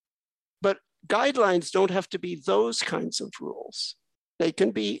guidelines don't have to be those kinds of rules. They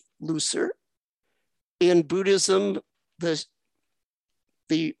can be looser. In Buddhism,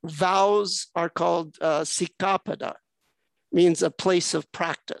 the vows are called sikkhapada, means a place of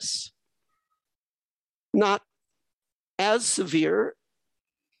practice. Not as severe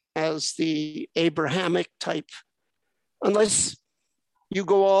as the Abrahamic type, unless you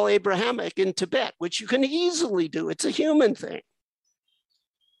go all Abrahamic in Tibet, which you can easily do. It's a human thing,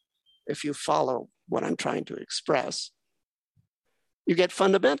 if you follow what I'm trying to express. You get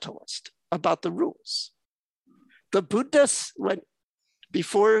fundamentalist about the rules. The Buddha,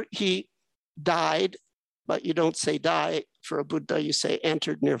 before he died, but you don't say die for a Buddha, you say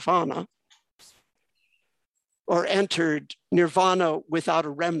entered nirvana, or entered nirvana without a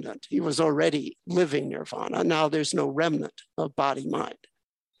remnant. He was already living nirvana. Now there's no remnant of body mind.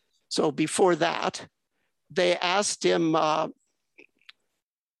 So before that, they asked him,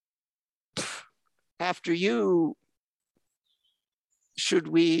 after you, should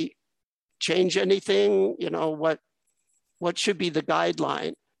we change anything? You know, what should be the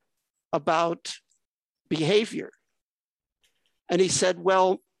guideline about behavior? And he said,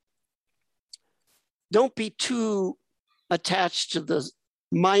 well, don't be too attached to the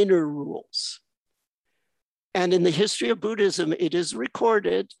minor rules. And in the history of Buddhism, it is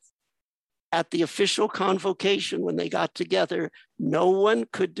recorded at the official convocation when they got together, no one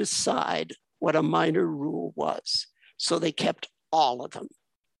could decide what a minor rule was. So they kept all of them.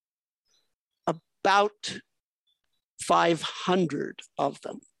 About 500 of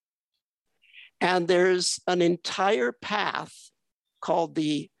them. And there's an entire path called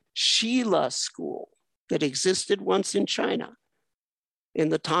the Shila School that existed once in China in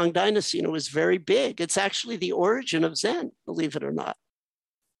the Tang Dynasty, and it was very big. It's actually the origin of Zen, believe it or not.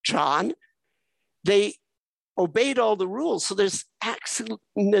 Chan, they obeyed all the rules, so there's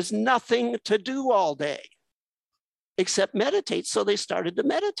nothing to do all day except meditate, so they started to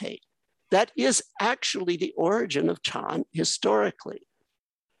meditate. That is actually the origin of Chan historically.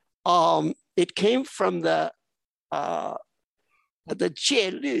 It came from the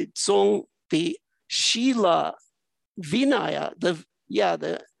Jie Lu Zong, the Shila Vinaya, the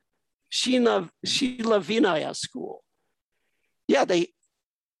Shila Vinaya school. Yeah,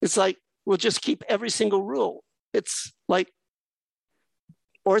 it's like, we'll just keep every single rule. It's like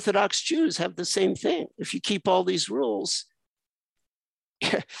Orthodox Jews have the same thing. If you keep all these rules,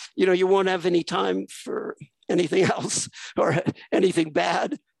 you know, you won't have any time for anything else or anything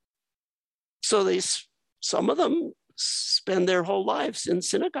bad. So some of them spend their whole lives in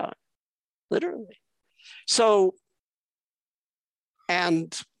synagogue, literally. So,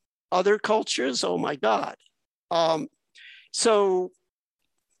 and other cultures, oh my God. So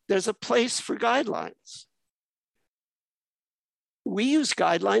there's a place for guidelines. We use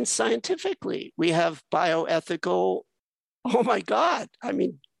guidelines scientifically. We have bioethical, oh my God. I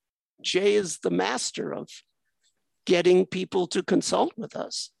mean, Jay is the master of getting people to consult with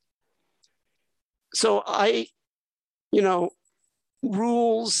us. So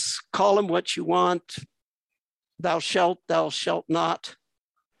rules, call them what you want. Thou shalt not.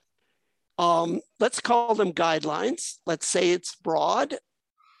 Let's call them guidelines. Let's say it's broad.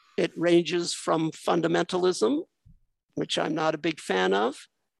 It ranges from fundamentalism, which I'm not a big fan of,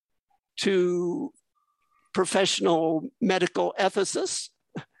 to professional medical ethicists,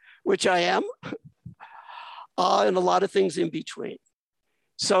 which I am, and a lot of things in between.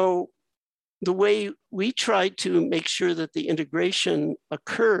 So the way we try to make sure that the integration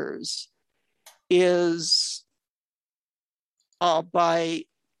occurs is by,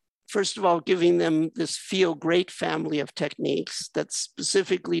 first of all, giving them this Feel Great family of techniques that's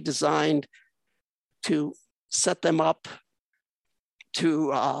specifically designed to set them up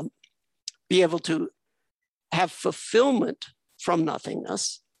to be able to have fulfillment from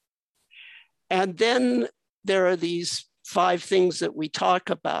nothingness. And then there are these 5 things that we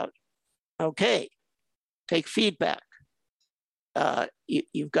talk about. Okay, take feedback.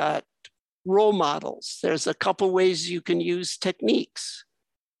 You've got role models. There's a couple ways you can use techniques.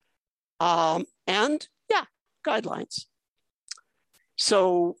 And yeah, guidelines.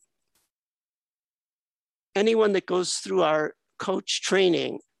 So anyone that goes through our coach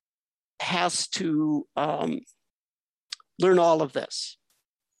training has to learn all of this.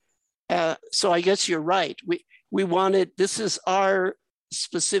 So I guess you're right. We wanted, this is our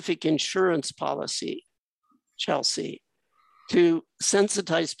specific insurance policy, Chelsea, to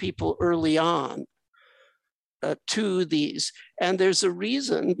sensitize people early on to these. And there's a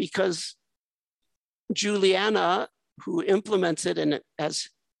reason, because Juliana, who implements it and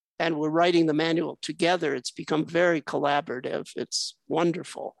we're writing the manual together, it's become very collaborative. It's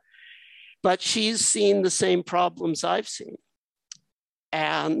wonderful. But she's seen the same problems I've seen.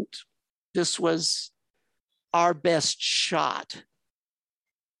 And this was our best shot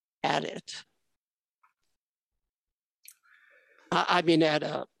at it. I mean, at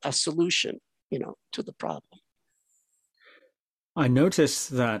a solution, to the problem. I notice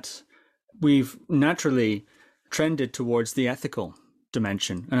that we've naturally trended towards the ethical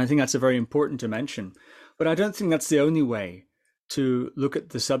dimension, and I think that's a very important dimension. But I don't think that's the only way to look at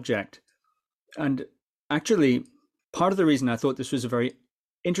the subject. And actually, part of the reason I thought this was a very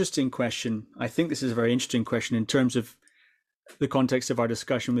interesting question, I think this is a very interesting question in terms of the context of our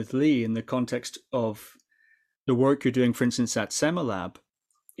discussion with Lee, in the context of the work you're doing, for instance, at Semilab,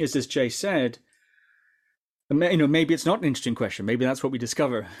 is, as Jay said, maybe it's not an interesting question. Maybe that's what we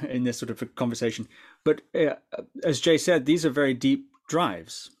discover in this sort of a conversation. But as Jay said, these are very deep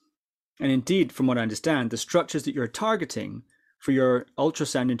drives. And indeed, from what I understand, the structures that you're targeting for your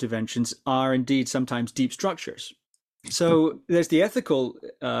ultrasound interventions are indeed sometimes deep structures. So there's the ethical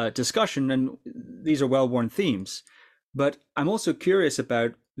discussion, and these are well-worn themes. But I'm also curious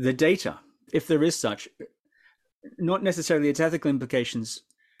about the data, if there is such, not necessarily its ethical implications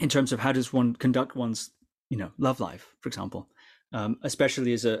in terms of how does one conduct one's, love life, for example,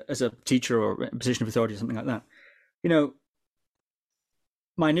 especially as a teacher or a position of authority or something like that.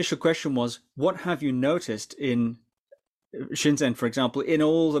 My initial question was, what have you noticed in Shinzen, for example, in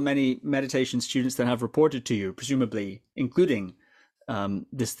all the many meditation students that have reported to you, presumably including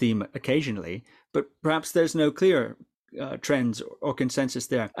this theme occasionally, but perhaps there's no clear trends or consensus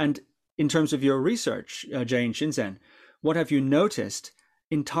there. And in terms of your research, Jay and Shinzen, what have you noticed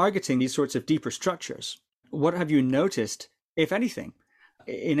in targeting these sorts of deeper structures? What have you noticed, if anything,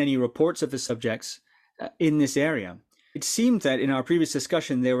 in any reports of the subjects in this area? It seemed that in our previous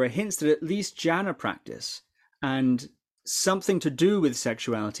discussion, there were hints that at least jhana practice and something to do with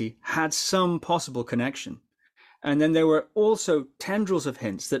sexuality had some possible connection. And then there were also tendrils of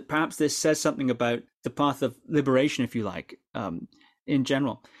hints that perhaps this says something about the path of liberation, if you like, in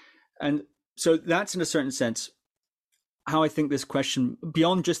general. And so that's, in a certain sense, how I think this question,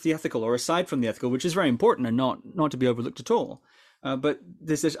 beyond just the ethical or aside from the ethical, which is very important and not to be overlooked at all, but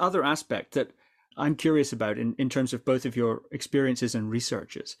there's this other aspect that I'm curious about in terms of both of your experiences and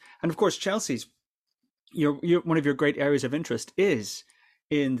researches. And of course, Chelsea's, one of your great areas of interest is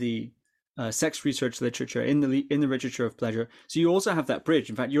in the sex research literature, in the literature of pleasure. So you also have that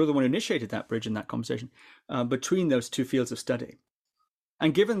bridge. In fact, you're the one who initiated that bridge in that conversation between those two fields of study.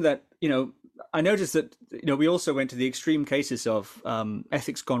 And given that, I noticed that, we also went to the extreme cases of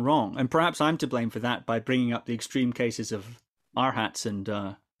ethics gone wrong. And perhaps I'm to blame for that by bringing up the extreme cases of Arhats and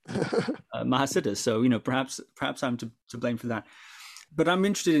Mahasiddhas. So, perhaps I'm to blame for that. But I'm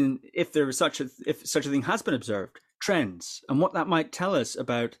interested in if such a thing has been observed, trends, and what that might tell us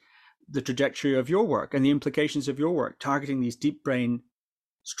about the trajectory of your work and the implications of your work, targeting these deep brain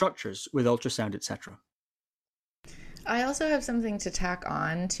structures with ultrasound, etc. I also have something to tack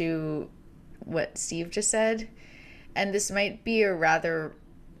on to what Steve just said, and this might be a rather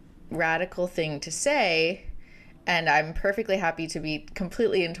radical thing to say, and I'm perfectly happy to be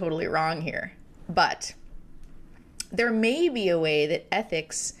completely and totally wrong here. But there may be a way that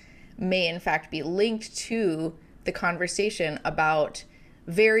ethics may in fact be linked to the conversation about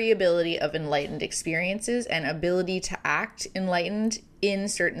variability of enlightened experiences and ability to act enlightened in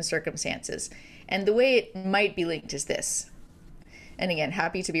certain circumstances. And the way it might be linked is this. And again,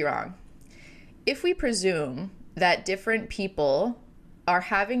 happy to be wrong. If we presume that different people are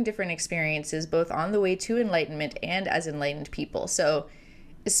having different experiences both on the way to enlightenment and as enlightened people, so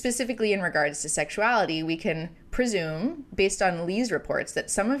specifically in regards to sexuality, we can presume, based on Lee's reports,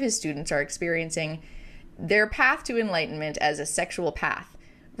 that some of his students are experiencing their path to enlightenment as a sexual path,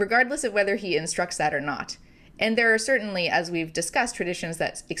 regardless of whether he instructs that or not. And there are certainly, as we've discussed, traditions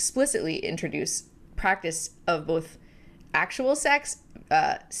that explicitly introduce practice of both actual sex,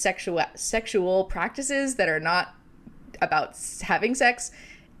 sexual practices that are not about having sex,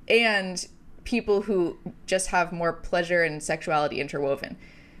 and people who just have more pleasure and sexuality interwoven.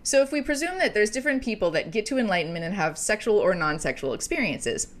 So if we presume that there's different people that get to enlightenment and have sexual or non-sexual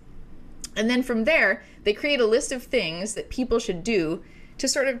experiences, and then from there, they create a list of things that people should do to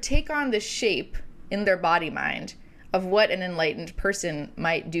sort of take on the shape in their body mind of what an enlightened person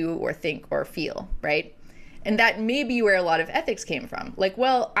might do or think or feel, right? And that may be where a lot of ethics came from. Like,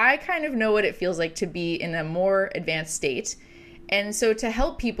 well, I kind of know what it feels like to be in a more advanced state. And so to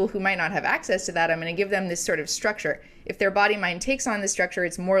help people who might not have access to that, I'm going to give them this sort of structure. If their body mind takes on this structure,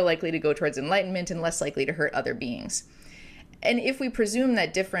 it's more likely to go towards enlightenment and less likely to hurt other beings. And if we presume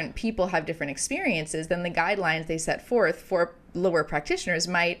that different people have different experiences, then the guidelines they set forth for lower practitioners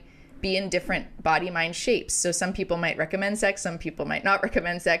might be in different body-mind shapes. So some people might recommend sex, some people might not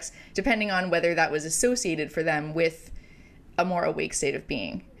recommend sex, depending on whether that was associated for them with a more awake state of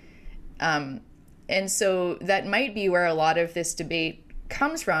being. And so that might be where a lot of this debate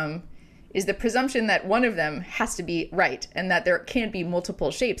comes from, is the presumption that one of them has to be right and that there can't be multiple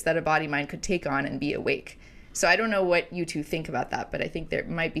shapes that a body-mind could take on and be awake. So I don't know what you two think about that, but I think there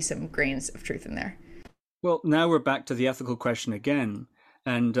might be some grains of truth in there. Well, now we're back to the ethical question again.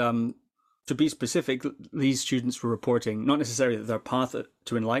 And to be specific, these students were reporting not necessarily that their path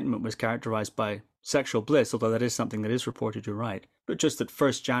to enlightenment was characterized by sexual bliss, although that is something that is reported, you're right, but just that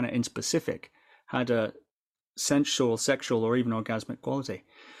first jhana in specific had a sensual, sexual, or even orgasmic quality.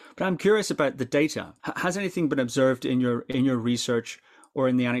 But I'm curious about the data. Has anything been observed in your research or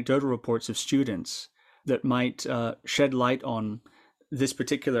in the anecdotal reports of students that might shed light on this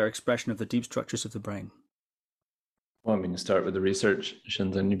particular expression of the deep structures of the brain? Well, I mean, to start with the research,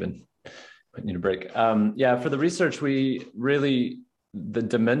 Shinzen, might need a break. Yeah, for the research, the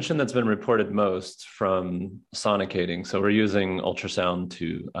dimension that's been reported most from sonicating. So we're using ultrasound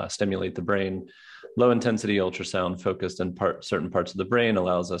to stimulate the brain. Low intensity ultrasound focused in certain parts of the brain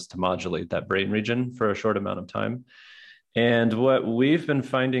allows us to modulate that brain region for a short amount of time. And what we've been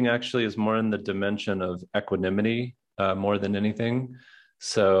finding actually is more in the dimension of equanimity more than anything.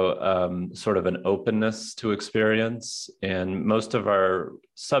 So sort of an openness to experience. And most of our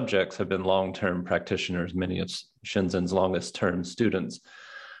subjects have been long-term practitioners, many of Shinzen's longest term students.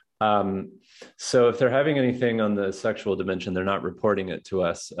 So if they're having anything on the sexual dimension, they're not reporting it to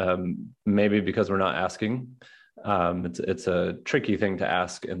us, maybe because we're not asking. It's a tricky thing to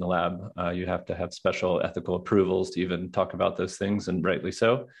ask in the lab. You have to have special ethical approvals to even talk about those things, and rightly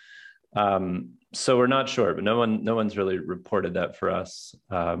so. So we're not sure, but no one's really reported that for us.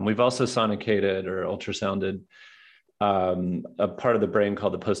 We've also sonicated or ultrasounded a part of the brain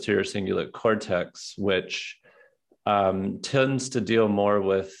called the posterior cingulate cortex, which tends to deal more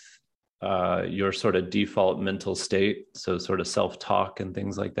with your sort of default mental state, so sort of self-talk and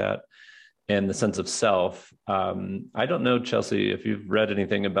things like that, and the sense of self. I don't know, Chelsea, if you've read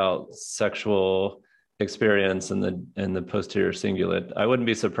anything about sexual experience in the posterior cingulate. I wouldn't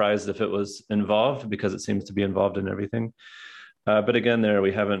be surprised if it was involved, because it seems to be involved in everything. But again,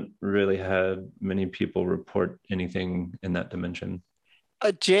 we haven't really had many people report anything in that dimension.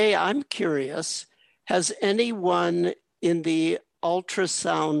 Jay, I'm curious, has anyone in the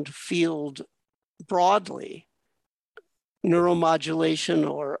ultrasound field broadly, neuromodulation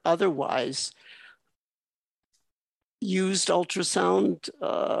or otherwise, used ultrasound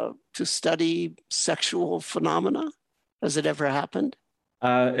to study sexual phenomena? Has it ever happened?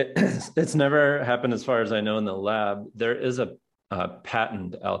 It's never happened as far as I know in the lab. There is a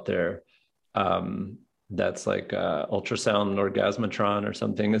patent out there that's like ultrasound orgasmatron or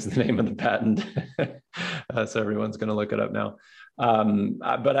something is the name of the patent. So everyone's going to look it up now.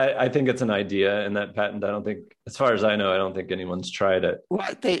 But I think it's an idea in that patent. I don't think, as far as I know, I don't think anyone's tried it.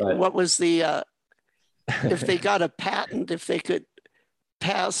 What was the, if they got a patent, if they could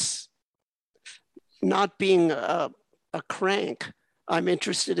pass not being a crank, I'm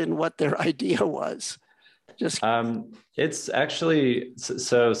interested in what their idea was. It's actually,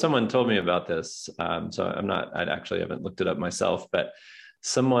 so someone told me about this. So I actually haven't looked it up myself, but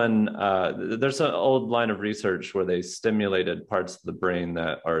there's an old line of research where they stimulated parts of the brain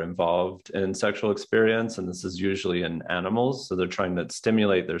that are involved in sexual experience. And this is usually in animals. So they're trying to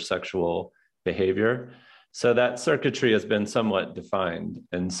stimulate their sexual behavior. So that circuitry has been somewhat defined.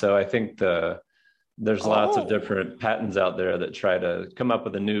 And so I think there's lots of different patents out there that try to come up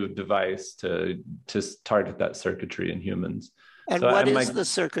with a new device to target that circuitry in humans. And what is the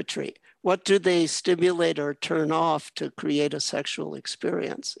circuitry? What do they stimulate or turn off to create a sexual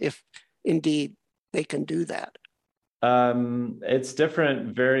experience, if indeed they can do that? It's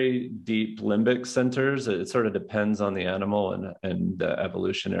different, very deep limbic centers. It sort of depends on the animal and the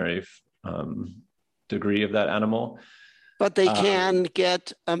evolutionary degree of that animal. But they can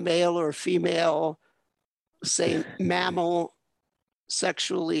get a male or female, say, mammal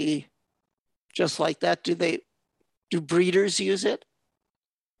sexually just like that? Do breeders use it?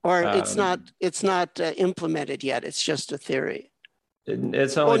 Or it's not implemented yet. It's just a theory.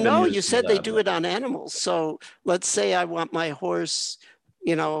 It's only been no, used you said in they lab. do it on animals. So let's say I want my horse,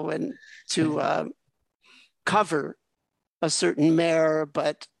 and to cover a certain mare,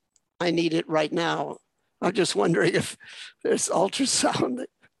 but I need it right now. I'm just wondering if there's ultrasound.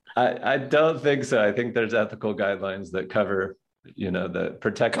 I don't think so. I think there's ethical guidelines that cover, that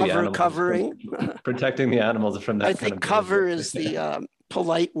protect the animals. Covering. Protecting the animals from that. I think cover is the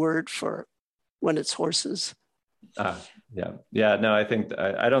polite word for when it's horses. Yeah. No,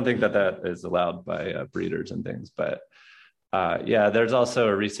 I don't think that is allowed by breeders and things. But there's also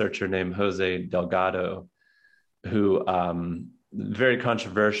a researcher named Jose Delgado, who very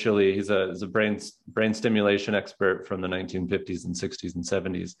controversially, he's a brain stimulation expert from the 1950s and 60s and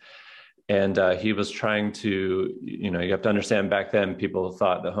 70s. And he was trying to, you have to understand back then, people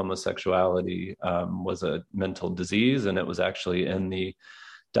thought that homosexuality was a mental disease, and it was actually in the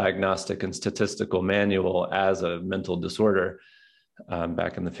Diagnostic and Statistical Manual as a mental disorder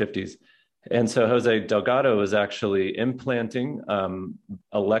back in the 50s. And so Jose Delgado was actually implanting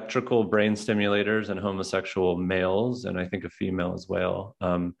electrical brain stimulators in homosexual males, and I think a female as well,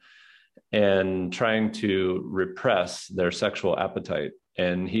 and trying to repress their sexual appetite.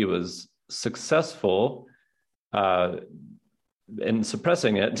 And he was successful in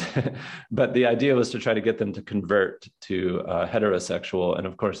suppressing it, but the idea was to try to get them to convert to heterosexual, and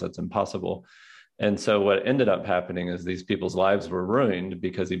of course that's impossible. And so what ended up happening is these people's lives were ruined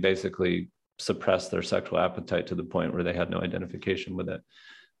because he basically suppressed their sexual appetite to the point where they had no identification with it.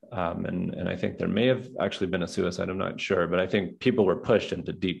 And I think there may have actually been a suicide, I'm not sure, but I think people were pushed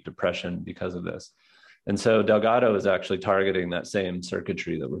into deep depression because of this. And so Delgado is actually targeting that same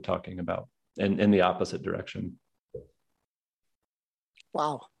circuitry that we're talking about in the opposite direction.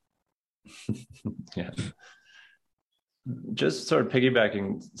 Wow. Yeah. Just sort of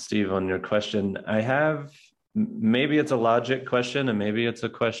piggybacking, Steve, on your question, maybe it's a logic question, and maybe it's a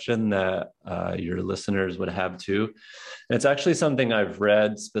question that your listeners would have too. And it's actually something I've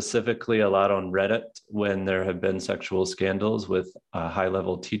read specifically a lot on Reddit when there have been sexual scandals with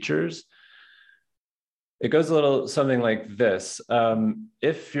high-level teachers. It goes a little something like this.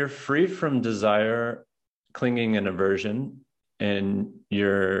 If you're free from desire, clinging, and aversion, and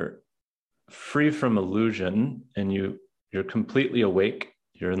you're free from illusion, and you're completely awake,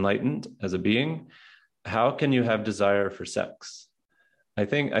 you're enlightened as a being, how can you have desire for sex? I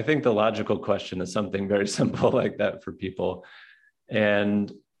think the logical question is something very simple like that for people.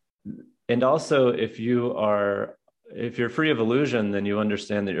 And also, if you're free of illusion, then you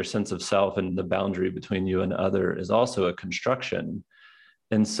understand that your sense of self and the boundary between you and other is also a construction.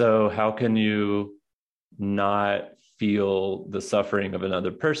 And so how can you not feel the suffering of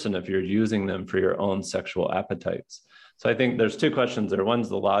another person if you're using them for your own sexual appetites? So I think there's two questions there. One's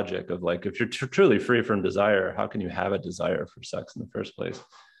the logic of like, if you're truly free from desire, how can you have a desire for sex in the first place?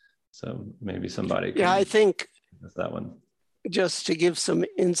 So maybe somebody can. Yeah, I think that's that one. Just to give some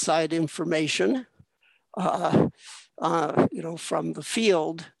inside information, from the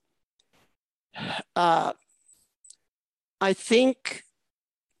field, I think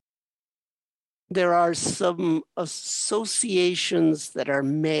there are some associations that are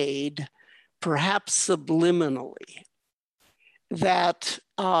made, perhaps subliminally, that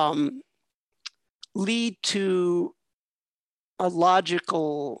lead to a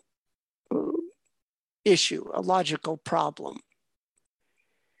logical issue, a logical problem.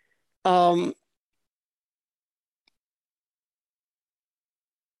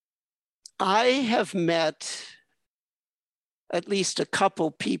 I have met at least a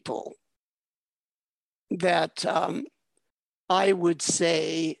couple people that I would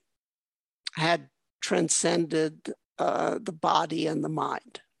say had transcended the body and the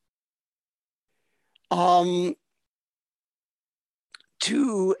mind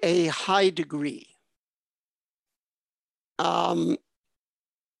to a high degree.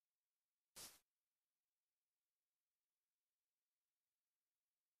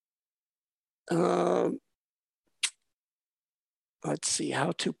 Let's see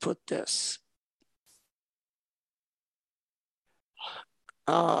how to put this.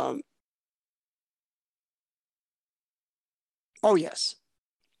 Oh, yes.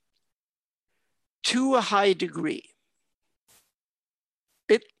 To a high degree.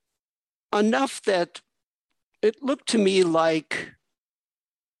 Enough that it looked to me like,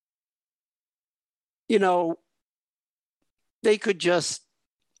 they could just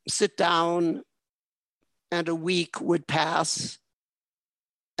sit down and a week would pass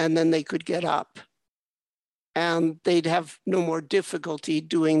and then they could get up and they'd have no more difficulty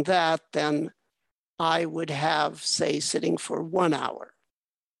doing that than I would have, say, sitting for 1 hour.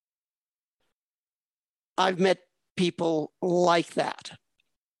 I've met people like that.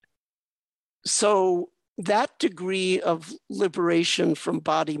 So that degree of liberation from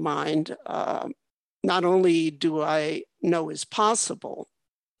body mind, not only do I know is possible,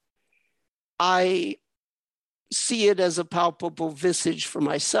 I see it as a palpable visage for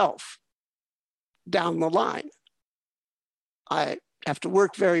myself down the line. I have to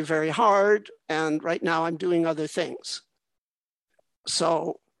work very, very hard, and right now I'm doing other things.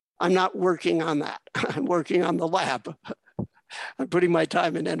 So I'm not working on that. I'm working on the lab. I'm putting my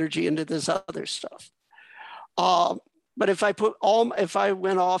time and energy into this other stuff. But if I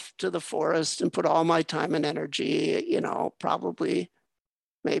went off to the forest and put all my time and energy, probably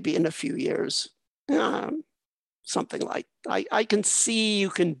maybe in a few years, something like, I can see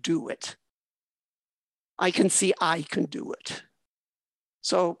you can do it. I can see I can do it.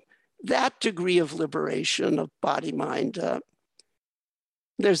 So that degree of liberation of body mind,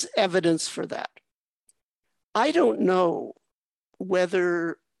 there's evidence for that. I don't know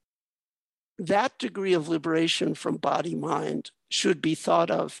whether that degree of liberation from body mind should be thought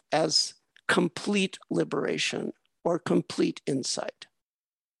of as complete liberation or complete insight.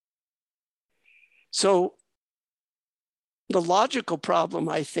 So the logical problem,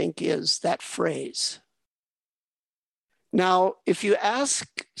 I think, is that phrase. Now, if you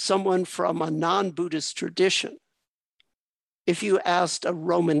ask someone from a non-Buddhist tradition, if you asked a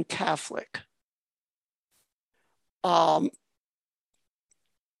Roman Catholic,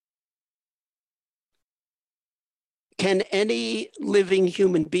 can any living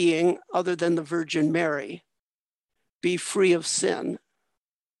human being other than the Virgin Mary be free of sin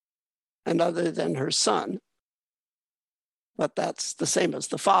and other than her son? But that's the same as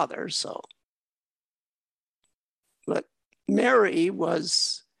the Father, so. But Mary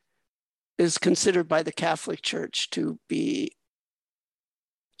is considered by the Catholic Church to be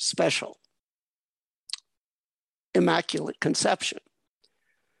special, immaculate conception.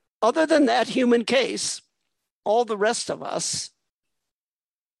 Other than that human case, all the rest of us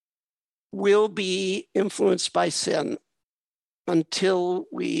will be influenced by sin until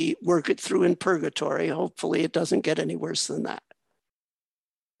we work it through in purgatory. Hopefully it doesn't get any worse than that.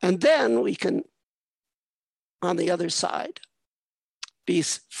 And then we can, on the other side, be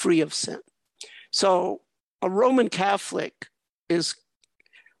free of sin. So a Roman Catholic is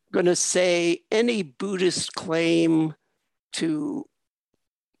going to say any Buddhist claim to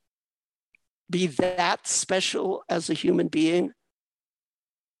be that special as a human being,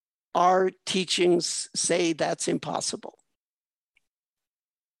 our teachings say that's impossible.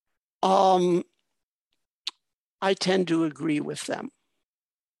 I tend to agree with them.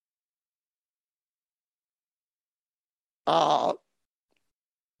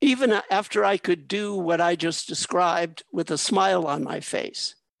 Even after I could do what I just described with a smile on my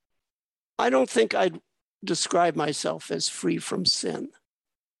face, I don't think I'd describe myself as free from sin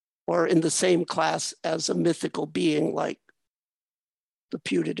or in the same class as a mythical being like the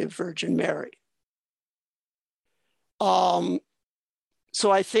putative Virgin Mary. So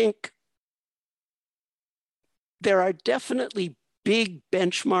I think there are definitely big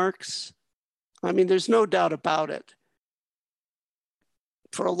benchmarks. I mean, there's no doubt about it.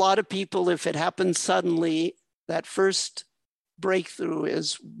 For a lot of people, if it happens suddenly, that first breakthrough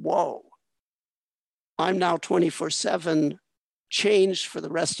is, whoa, I'm now 24/7 changed for the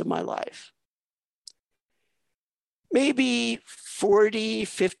rest of my life. Maybe 40,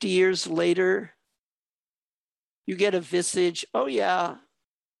 50 years later, you get a visage, oh yeah,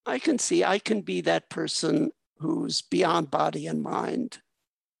 I can see I can be that person who's beyond body and mind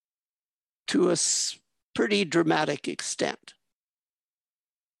to a pretty dramatic extent.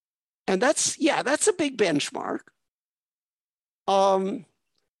 And that's a big benchmark. I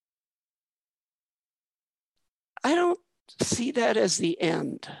don't see that as the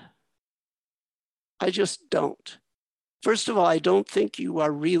end. I just don't. First of all, I don't think you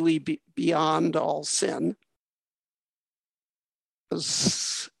are really beyond all sin.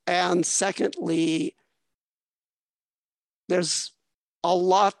 And secondly, there's a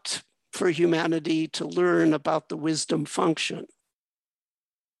lot for humanity to learn about the wisdom function.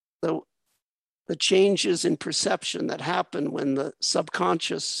 The changes in perception that happen when the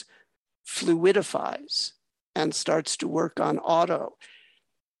subconscious fluidifies and starts to work on auto.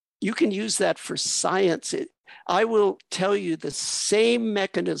 You can use that for science. I will tell you the same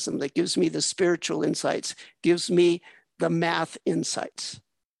mechanism that gives me the spiritual insights gives me the math insights.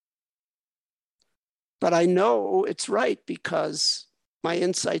 But I know it's right because my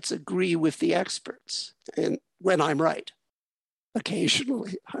insights agree with the experts, and when I'm right.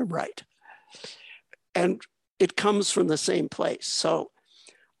 Occasionally, I'm right. And it comes from the same place. So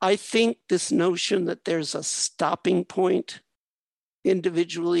I think this notion that there's a stopping point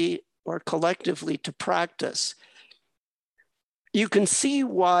individually or collectively to practice, you can see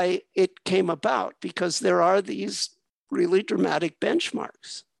why it came about, because there are these really dramatic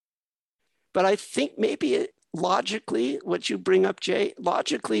benchmarks. But I think maybe logically, what you bring up, Jay,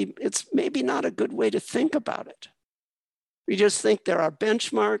 logically, it's maybe not a good way to think about it. We just think there are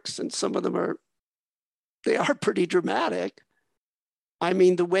benchmarks, and some of them they are pretty dramatic. I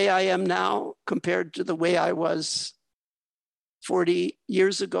mean, the way I am now compared to the way I was 40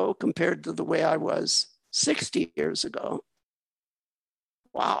 years ago, compared to the way I was 60 years ago.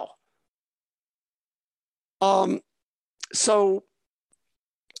 Wow. So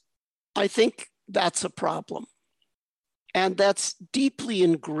I think that's a problem. And that's deeply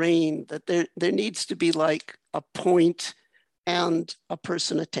ingrained, that there needs to be like a point and a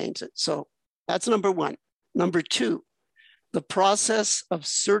person attains it. So that's number one. Number two, the process of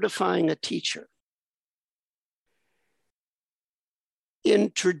certifying a teacher.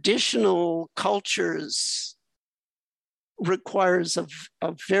 In traditional cultures, requires a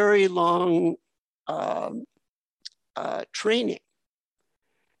very long training.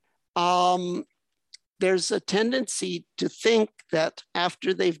 There's a tendency to think that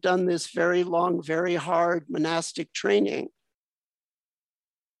after they've done this very long, very hard monastic training,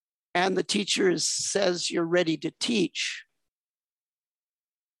 and the teacher says you're ready to teach,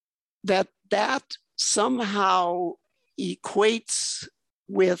 that somehow equates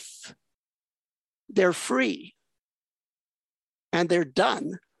with they're free and they're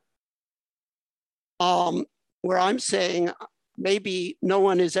done. Where I'm saying maybe no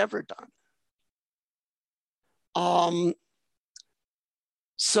one is ever done.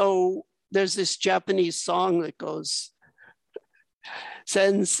 So there's this Japanese song that goes,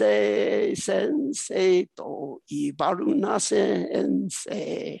 Sensei, sensei to ibaru na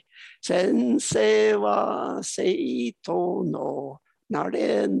sensei. Sensei wa seito no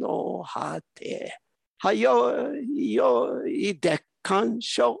nare no hate. Hayoi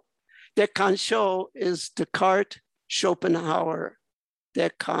dekkansho. Dekkansho is Descartes, Schopenhauer,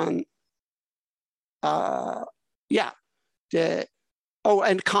 and Kant.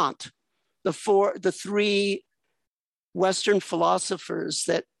 The three Western philosophers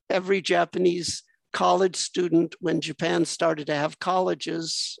that every Japanese college student, when Japan started to have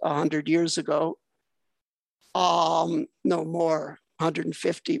colleges 100 years ago, no more,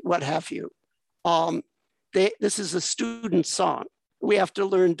 150, what have you. This is a student song. We have to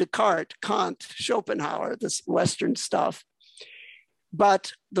learn Descartes, Kant, Schopenhauer, this Western stuff.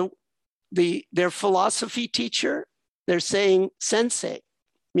 But their philosophy teacher, they're saying sensei,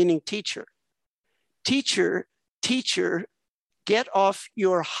 meaning teacher. Teacher, get off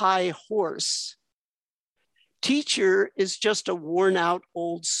your high horse. Teacher is just a worn out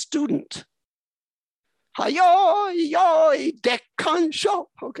old student. Hayoi dekkansho.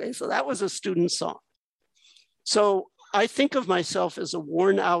 Okay, so that was a student song. So I think of myself as a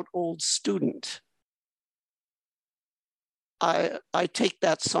worn out old student. I take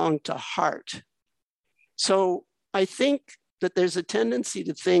that song to heart. So I think that there's a tendency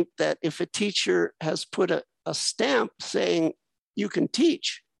to think that if a teacher has put a stamp saying you can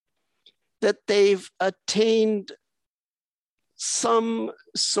teach, that they've attained some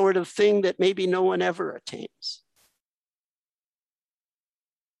sort of thing that maybe no one ever attains.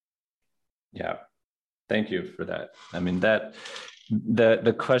 Yeah, thank you for that. I mean,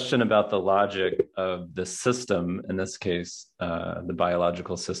 the question about the logic of the system, in this case, the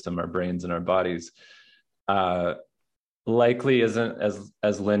biological system, our brains and our bodies, likely isn't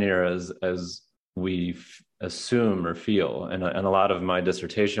as linear as we assume or feel. And a lot of my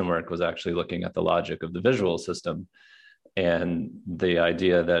dissertation work was actually looking at the logic of the visual system and the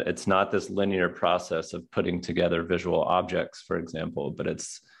idea that it's not this linear process of putting together visual objects, for example, but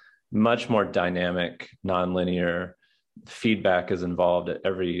it's much more dynamic, nonlinear. Feedback is involved at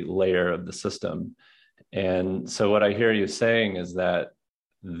every layer of the system. And so what I hear you saying is that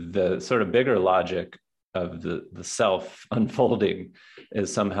the sort of bigger logic of the self unfolding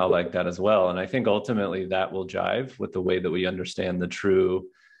is somehow like that as well. And I think ultimately that will jive with the way that we understand the true,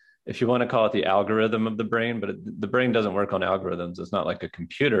 if you want to call it the algorithm of the brain, but the brain doesn't work on algorithms. It's not like a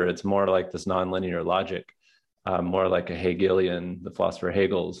computer. It's more like this nonlinear logic, more like a Hegelian, the philosopher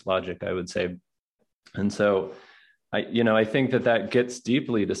Hegel's logic, I would say. And so I think that gets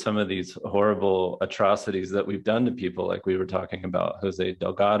deeply to some of these horrible atrocities that we've done to people, like we were talking about Jose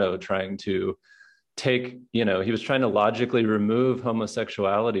Delgado trying to he was trying to logically remove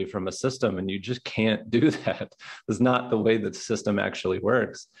homosexuality from a system, and you just can't do that. It's not the way that the system actually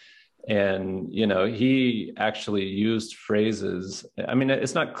works. And, he actually used phrases. I mean,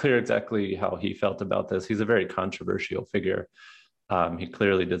 it's not clear exactly how he felt about this. He's a very controversial figure. He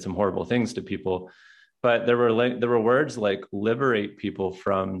clearly did some horrible things to people, but there were words like liberate people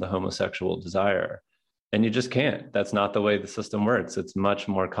from the homosexual desire. And you just can't. That's not the way the system works. It's much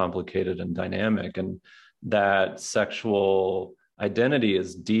more complicated and dynamic. And that sexual identity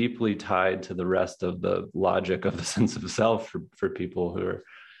is deeply tied to the rest of the logic of the sense of self for people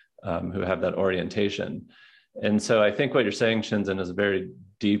who have that orientation. And so I think what you're saying, Shinzen, is very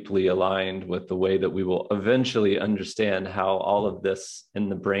deeply aligned with the way that we will eventually understand how all of this in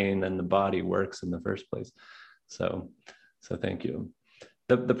the brain and the body works in the first place. So thank you.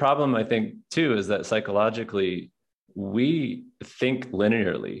 The problem, I think, too, is that psychologically, we think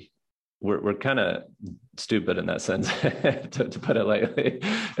linearly. We're kind of stupid in that sense, to put it lightly.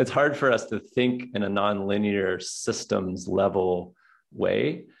 It's hard for us to think in a non-linear systems level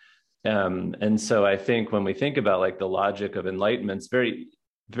way. And so I think when we think about like the logic of enlightenment, it's very,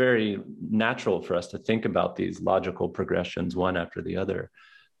 very natural for us to think about these logical progressions, one after the other.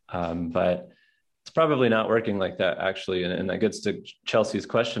 But it's probably not working like that, actually. And that gets to Chelsea's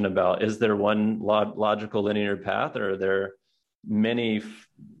question about, is there one logical linear path, or are there many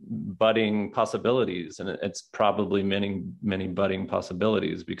budding possibilities? And it's probably many, many budding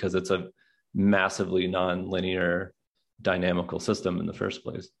possibilities, because it's a massively non-linear dynamical system in the first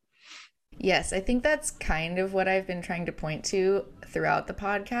place. Yes, I think that's kind of what I've been trying to point to throughout the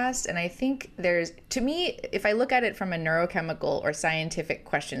podcast. And I think to me, if I look at it from a neurochemical or scientific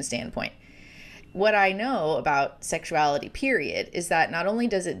question standpoint, what I know about sexuality, period, is that not only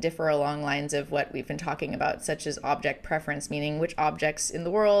does it differ along lines of what we've been talking about, such as object preference, meaning which objects in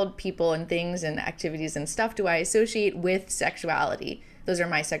the world, people and things and activities and stuff do I associate with sexuality? Those are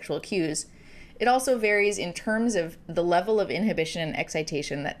my sexual cues. It also varies in terms of the level of inhibition and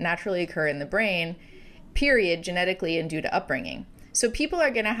excitation that naturally occur in the brain, period, genetically and due to upbringing. So people are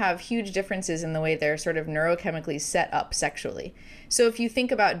going to have huge differences in the way they're sort of neurochemically set up sexually. So if you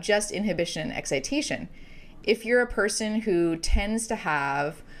think about just inhibition and excitation, if you're a person who tends to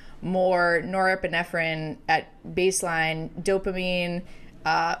have more norepinephrine at baseline, dopamine,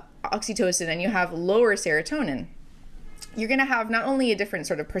 oxytocin, and you have lower serotonin, you're going to have not only a different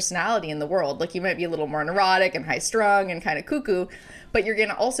sort of personality in the world, like you might be a little more neurotic and high strung and kind of cuckoo, but you're going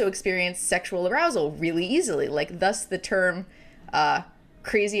to also experience sexual arousal really easily, like thus the term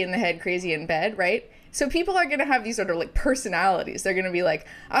crazy in the head, crazy in bed, right? So people are going to have these sort of like personalities. They're going to be like,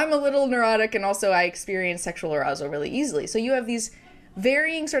 I'm a little neurotic and also I experience sexual arousal really easily. So you have these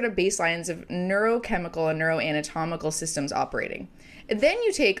varying sort of baselines of neurochemical and neuroanatomical systems operating. And then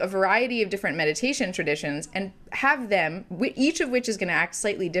you take a variety of different meditation traditions and have them, each of which is going to act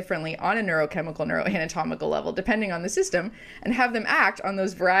slightly differently on a neurochemical, neuroanatomical level, depending on the system, and have them act on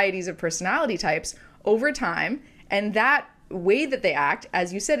those varieties of personality types over time. And that way that they act,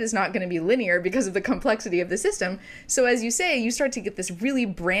 as you said, is not going to be linear because of the complexity of the system. So as you say, you start to get this really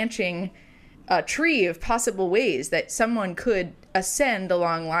branching tree of possible ways that someone could ascend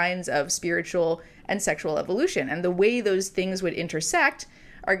along lines of spiritual and sexual evolution. And the way those things would intersect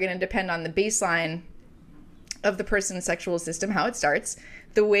are going to depend on the baseline of the person's sexual system, how it starts,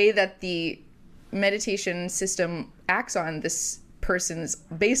 the way that the meditation system acts on this person's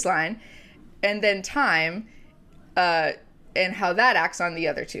baseline, and then time, and how that acts on the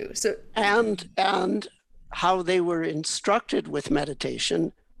other two. So and how they were instructed with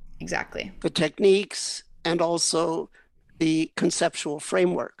meditation. Exactly. The techniques and also the conceptual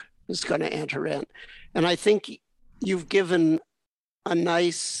framework is going to enter in. And I think you've given a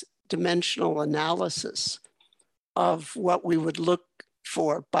nice dimensional analysis of what we would look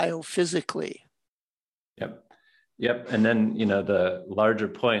for biophysically. Yep. And then, the larger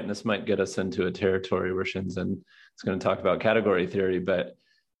point, and this might get us into a territory where Shinzen is going to talk about category theory, but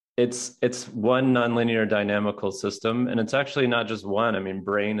it's one nonlinear dynamical system. And it's actually not just one. I mean,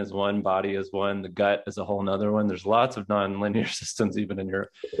 brain is one, body is one, the gut is a whole nother one. There's lots of nonlinear systems, even in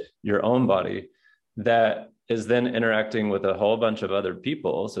your own body, that is then interacting with a whole bunch of other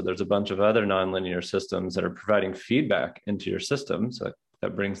people. So there's a bunch of other nonlinear systems that are providing feedback into your system. So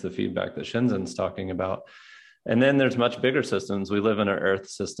that brings the feedback that Shinzen's talking about. And then there's much bigger systems. We live in an earth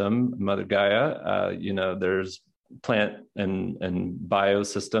system, Mother Gaia. There's plant and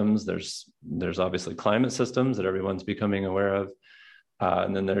biosystems. There's obviously climate systems that everyone's becoming aware of.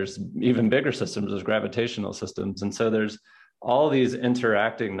 And then there's even bigger systems, there's gravitational systems. And so there's all these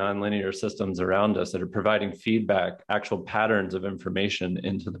interacting nonlinear systems around us that are providing feedback, actual patterns of information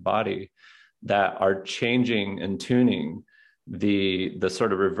into the body that are changing and tuning the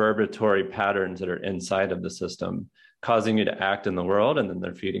sort of reverberatory patterns that are inside of the system, causing you to act in the world, and then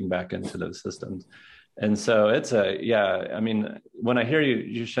they're feeding back into those systems. And so it's I mean, when I hear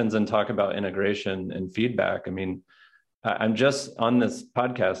you Shenzhen, talk about integration and feedback, I mean, I'm just on this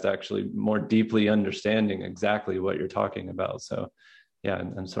podcast actually more deeply understanding exactly what you're talking about. So yeah,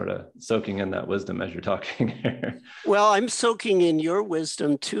 I'm sort of soaking in that wisdom as you're talking here. Well, I'm soaking in your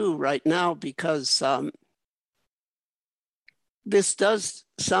wisdom too right now, because this does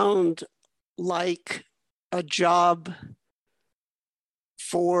sound like a job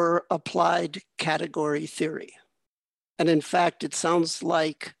for applied category theory. And in fact, it sounds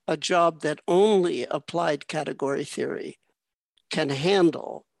like a job that only applied category theory can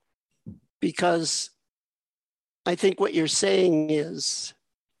handle, because I think what you're saying is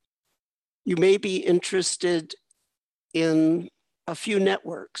you may be interested in a few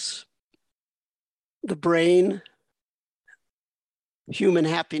networks: the brain, human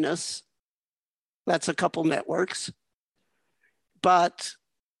happiness, that's a couple networks. But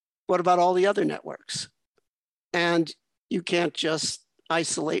what about all the other networks? And you can't just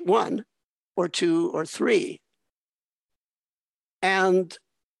isolate one or two or three. And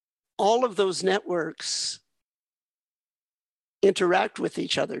all of those networks interact with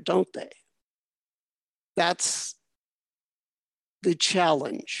each other, don't they? That's the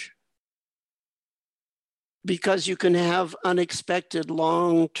challenge. Because you can have unexpected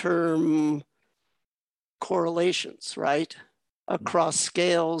long-term correlations, right? Across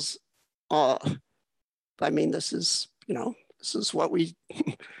scales. I mean, this is what we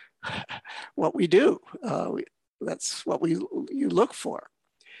what we do. That's what you look for.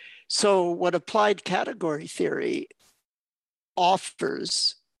 So what applied category theory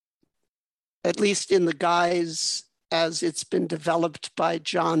offers, at least in the guise as it's been developed by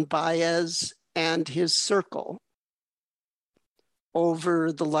John Baez and his circle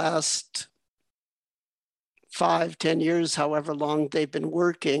over the last 5-10 years, however long they've been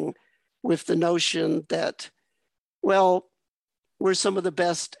working with the notion that, well, we're some of the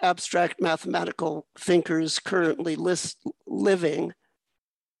best abstract mathematical thinkers currently living.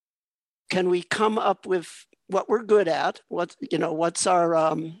 Can we come up with what we're good at? What's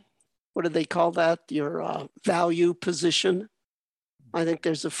our, what do they call that? Your value position? I think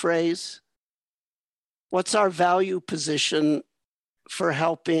there's a phrase. What's our value position for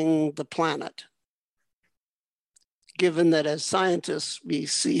helping the planet? Given that as scientists, we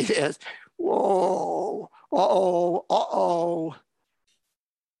see it as, whoa, uh-oh.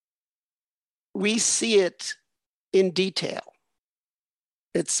 We see it in detail.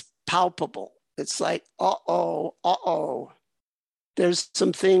 It's palpable. It's like, uh-oh. There's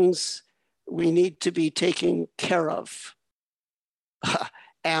some things we need to be taking care of.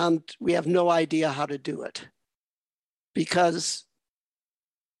 And we have no idea how to do it, because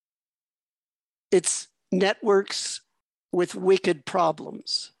it's networks with wicked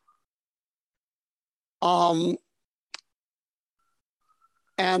problems.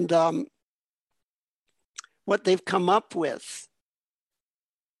 What they've come up with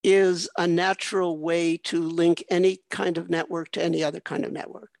is a natural way to link any kind of network to any other kind of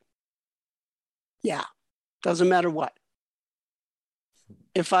network. Yeah, doesn't matter what.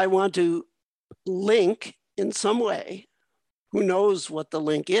 If I want to link in some way, who knows what the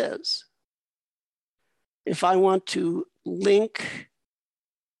link is? If I want to link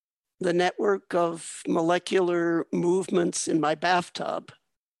the network of molecular movements in my bathtub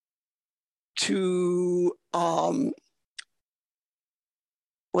to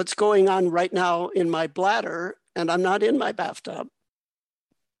what's going on right now in my bladder, and I'm not in my bathtub.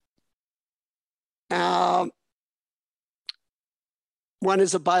 One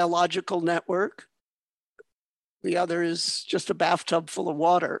is a biological network. The other is just a bathtub full of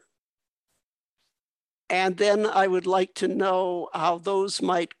water. And then I would like to know how those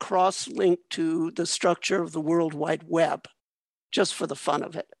might cross-link to the structure of the World Wide Web, just for the fun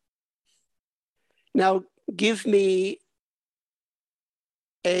of it. Now, give me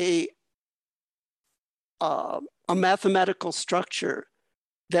a mathematical structure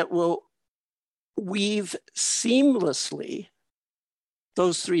that will weave seamlessly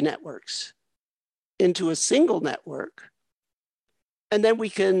those three networks into a single network. And then we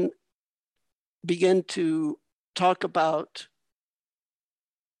can begin to talk about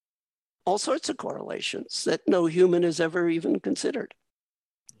all sorts of correlations that no human has ever even considered.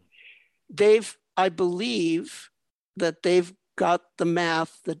 I believe that they've got the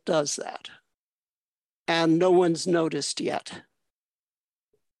math that does that, and no one's noticed yet.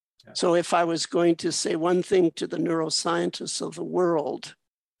 Yeah. So if I was going to say one thing to the neuroscientists of the world,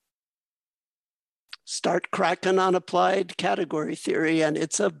 start cracking on applied category theory, and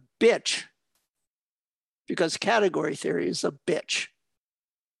it's a bitch, because category theory is a bitch.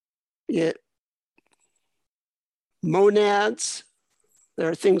 Monads, there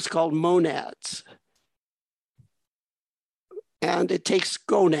are things called monads, and it takes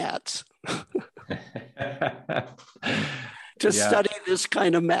gonads to study this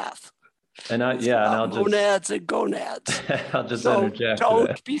kind of math. And I'll monads and gonads. I'll just so interject.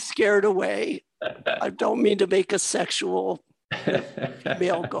 Don't be scared away. I don't mean to make a sexual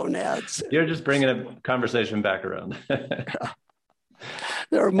male gonads. You're just bringing a conversation back around.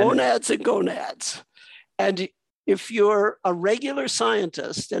 There are monads and gonads. And if you're a regular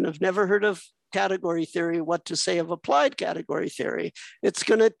scientist and have never heard of category theory, what to say of applied category theory, it's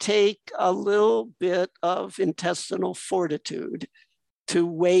going to take a little bit of intestinal fortitude to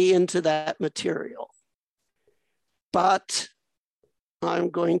weigh into that material. But I'm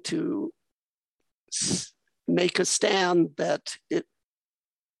going to make a stand that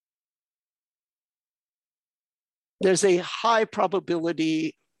there's a high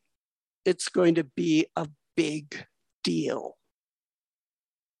probability it's going to be a big deal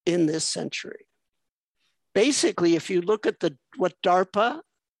in this century. Basically, if you look at what DARPA,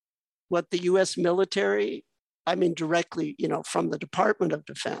 what the US military, I mean directly, from the Department of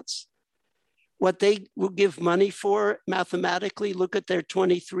Defense, what they will give money for mathematically, look at their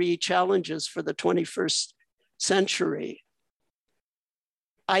 23 challenges for the 21st century.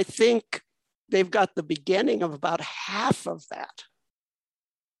 I think they've got the beginning of about half of that.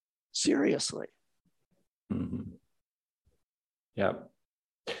 Seriously. Mm-hmm. Yeah.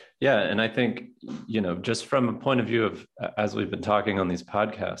 Yeah. And I think, just from a point of view of, as we've been talking on these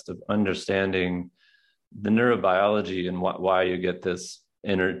podcasts, understanding the neurobiology and why you get this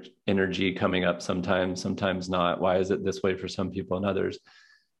energy coming up sometimes not. Why is it this way for some people and others?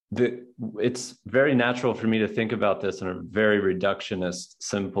 It's very natural for me to think about this in a very reductionist,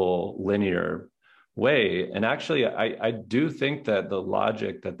 simple, linear way. And actually, I do think that the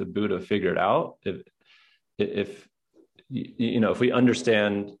logic that the Buddha figured out, if we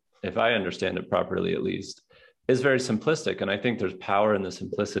understand, if I understand it properly at least, is very simplistic. And I think there's power in the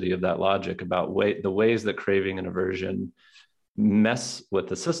simplicity of that logic about the ways that craving and aversion mess with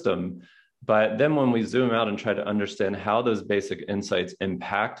the system. But then when we zoom out and try to understand how those basic insights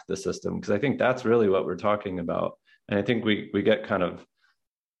impact the system, because I think that's really what we're talking about. And I think we get kind of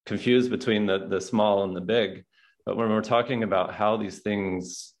confused between the small and the big. But when we're talking about how these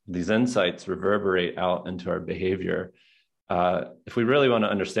insights reverberate out into our behavior, if we really want to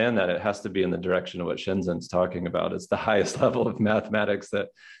understand that, it has to be in the direction of what Shinzen's talking about. It's the highest level of mathematics that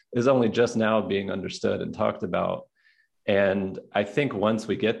is only just now being understood and talked about. And I think once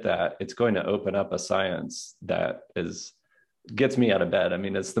we get that, it's going to open up a science that gets me out of bed. I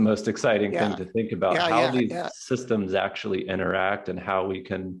mean, it's the most exciting thing to think about how these systems actually interact and how we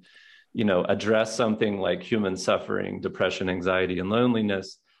can, address something like human suffering, depression, anxiety, and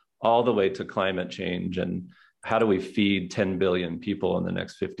loneliness, all the way to climate change. And how do we feed 10 billion people in the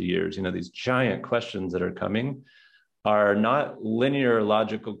next 50 years? These giant questions that are coming are not linear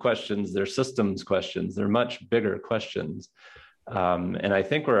logical questions. They're systems questions. They're much bigger questions. And I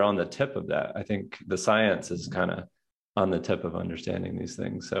think we're on the tip of that. I think the science is kind of on the tip of understanding these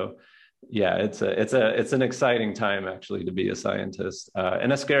things. So yeah, it's an exciting time actually to be a scientist,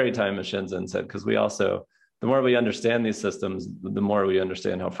 and a scary time, as Shinzen said, because the more we understand these systems, the more we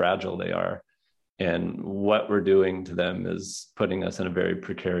understand how fragile they are. And what we're doing to them is putting us in a very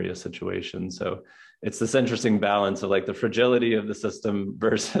precarious situation. So it's this interesting balance of like the fragility of the system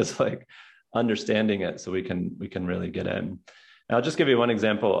versus like understanding it so we can really get in. And I'll just give you one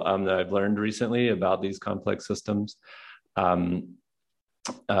example that I've learned recently about these complex systems.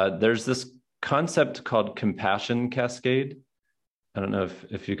 There's this concept called compassion cascade. I don't know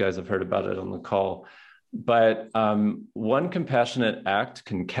if you guys have heard about it on the call, but one compassionate act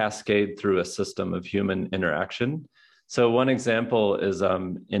can cascade through a system of human interaction. So one example is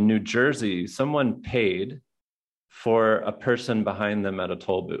in New Jersey, someone paid for a person behind them at a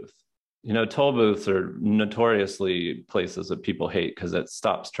toll booth. Toll booths are notoriously places that people hate because it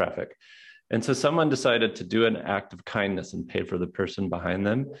stops traffic. And so someone decided to do an act of kindness and pay for the person behind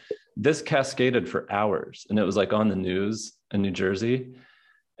them. This cascaded for hours, and it was like on the news in New Jersey.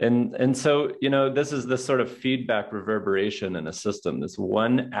 And so, this is this sort of feedback reverberation in a system. This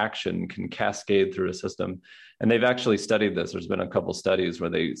one action can cascade through a system. And they've actually studied this. There's been a couple studies where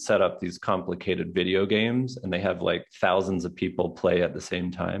they set up these complicated video games and they have like thousands of people play at the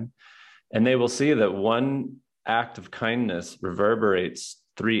same time. And they will see that one act of kindness reverberates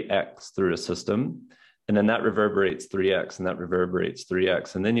 3x through a system. And then that reverberates 3x and that reverberates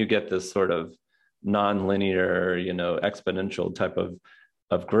 3x. And then you get this sort of non-linear, exponential type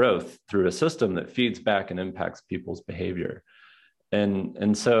of growth through a system that feeds back and impacts people's behavior.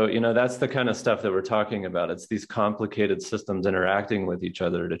 And so, that's the kind of stuff that we're talking about. It's these complicated systems interacting with each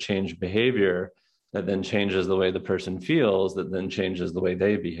other to change behavior that then changes the way the person feels, that then changes the way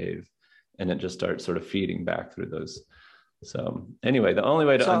they behave. And it just starts sort of feeding back through those. So anyway, the only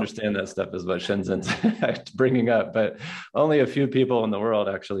way to understand that stuff is what Shinzen's bringing up, but only a few people in the world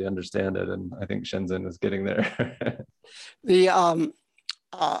actually understand it. And I think Shinzen is getting there.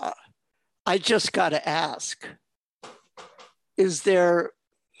 I just got to ask, is there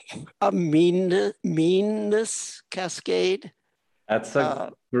a meanness cascade? That's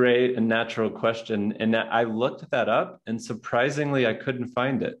a great and natural question. And I looked that up, and surprisingly, I couldn't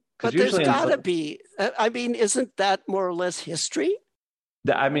find it. But there's got to be. I mean, isn't that more or less history?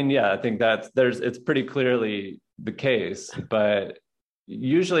 I mean, yeah, I think it's pretty clearly the case. But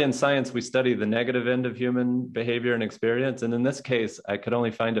usually in science, we study the negative end of human behavior and experience. And in this case, I could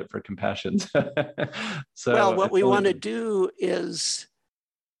only find it for compassion. So, well, what we want to do is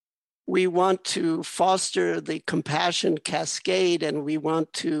we want to foster the compassion cascade, and we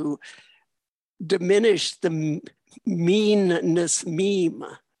want to diminish the meanness meme,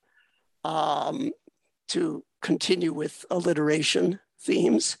 to continue with alliteration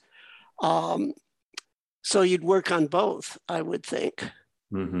themes. So you'd work on both, I would think.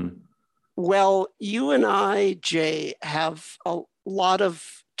 Mm-hmm. Well, you and I, Jay, have a lot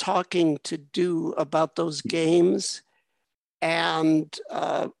of talking to do about those games and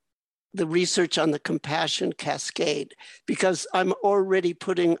the research on the compassion cascade, because I'm already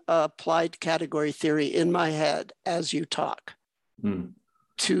putting applied category theory in my head as you talk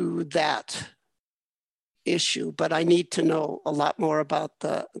to that issue. But I need to know a lot more about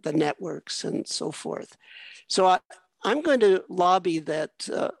the networks and so forth. So I'm going to lobby that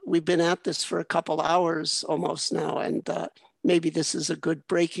we've been at this for a couple hours almost now, and maybe this is a good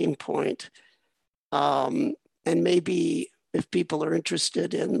breaking point. And maybe if people are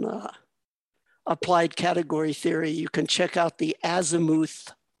interested in applied category theory, you can check out the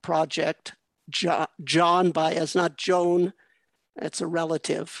Azimuth project. John Baez, not Joan, it's a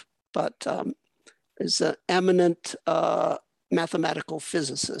relative, but is an eminent mathematical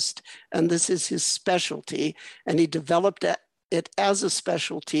physicist. And this is his specialty. And he developed it as a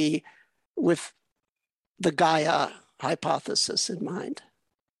specialty with the Gaia hypothesis in mind.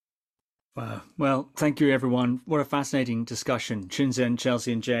 Wow. Well, thank you, everyone. What a fascinating discussion. Shinzen,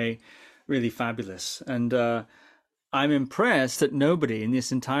 Chelsea, and Jay, really fabulous. And I'm impressed that nobody in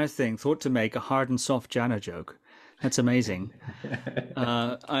this entire thing thought to make a hard and soft Jana joke. That's amazing.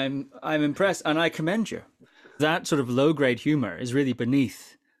 I'm impressed, and I commend you. That sort of low-grade humor is really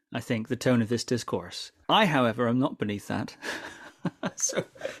beneath, I think, the tone of this discourse. I, however, am not beneath that. So,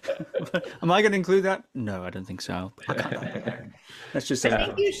 am I going to include that? No, I don't think so. Let's just say I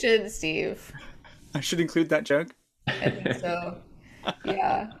think you should, Steve. I should include that joke? I think so.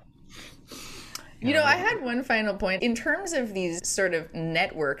 Yeah. You know, I had one final point. In terms of these sort of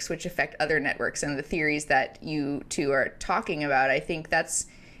networks which affect other networks and the theories that you two are talking about, I think that's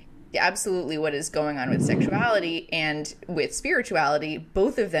absolutely what is going on with sexuality and with spirituality,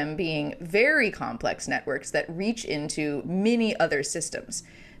 both of them being very complex networks that reach into many other systems.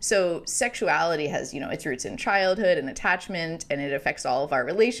 So sexuality has, its roots in childhood and attachment, and it affects all of our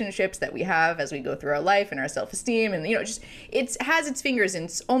relationships that we have as we go through our life and our self-esteem. And, it has its fingers in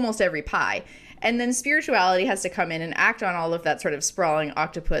almost every pie. And then spirituality has to come in and act on all of that sort of sprawling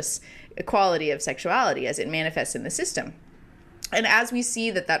octopus quality of sexuality as it manifests in the system. And as we see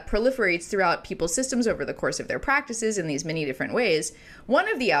that proliferates throughout people's systems over the course of their practices in these many different ways, one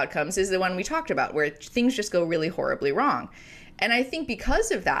of the outcomes is the one we talked about, where things just go really horribly wrong. And I think because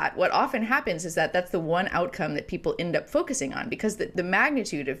of that, what often happens is that that's the one outcome that people end up focusing on, because the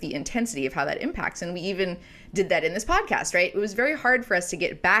magnitude of the intensity of how that impacts. And we even did that in this podcast, right? It was very hard for us to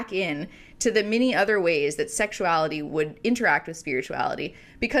get back in to the many other ways that sexuality would interact with spirituality,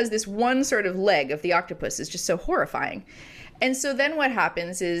 because this one sort of leg of the octopus is just so horrifying. And so then what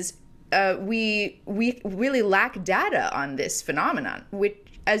happens is we really lack data on this phenomenon, which,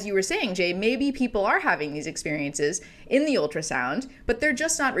 as you were saying, Jay, maybe people are having these experiences in the ultrasound, but they're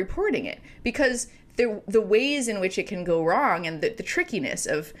just not reporting it, because the ways in which it can go wrong and the trickiness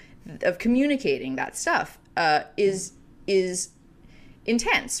of communicating that stuff is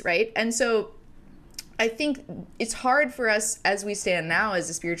intense, right? And so I think it's hard for us as we stand now as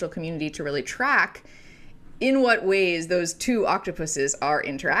a spiritual community to really track in what ways those two octopuses are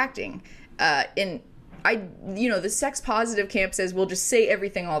interacting. The sex positive camp says we'll just say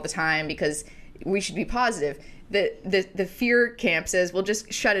everything all the time because we should be positive. The fear camp says we'll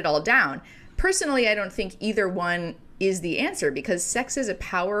just shut it all down. personally, I don't think either one is the answer, because sex is a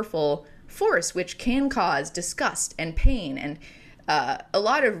powerful force which can cause disgust and pain and a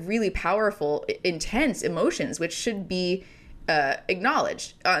lot of really powerful, intense emotions, which should be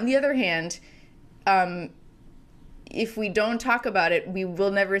acknowledged. On the other hand, if we don't talk about it, we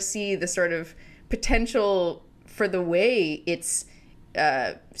will never see the sort of potential for the way it's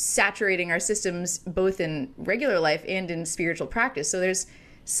saturating our systems, both in regular life and in spiritual practice. So there's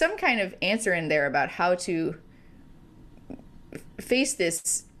some kind of answer in there about how to face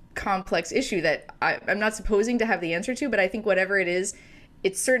this complex issue that I'm not supposing to have the answer to, but I think whatever it is,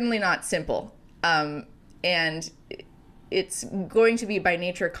 it's certainly not simple. And it's going to be by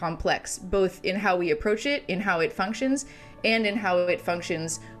nature complex, both in how we approach it, in how it functions, and in how it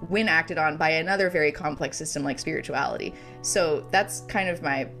functions when acted on by another very complex system like spirituality. So that's kind of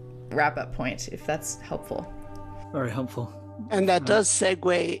my wrap-up point, if that's helpful. Very helpful. And that does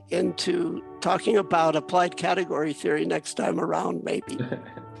segue into talking about applied category theory next time around, maybe.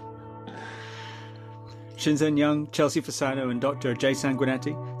 Shinzen Young, Chelsea Fasano, and Dr. Jay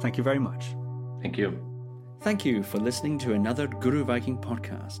Sanguinetti, thank you very much. Thank you. Thank you for listening to another Guru Viking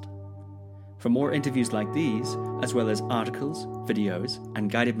podcast. For more interviews like these, as well as articles, videos,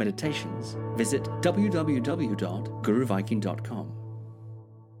 and guided meditations, visit www.guruviking.com.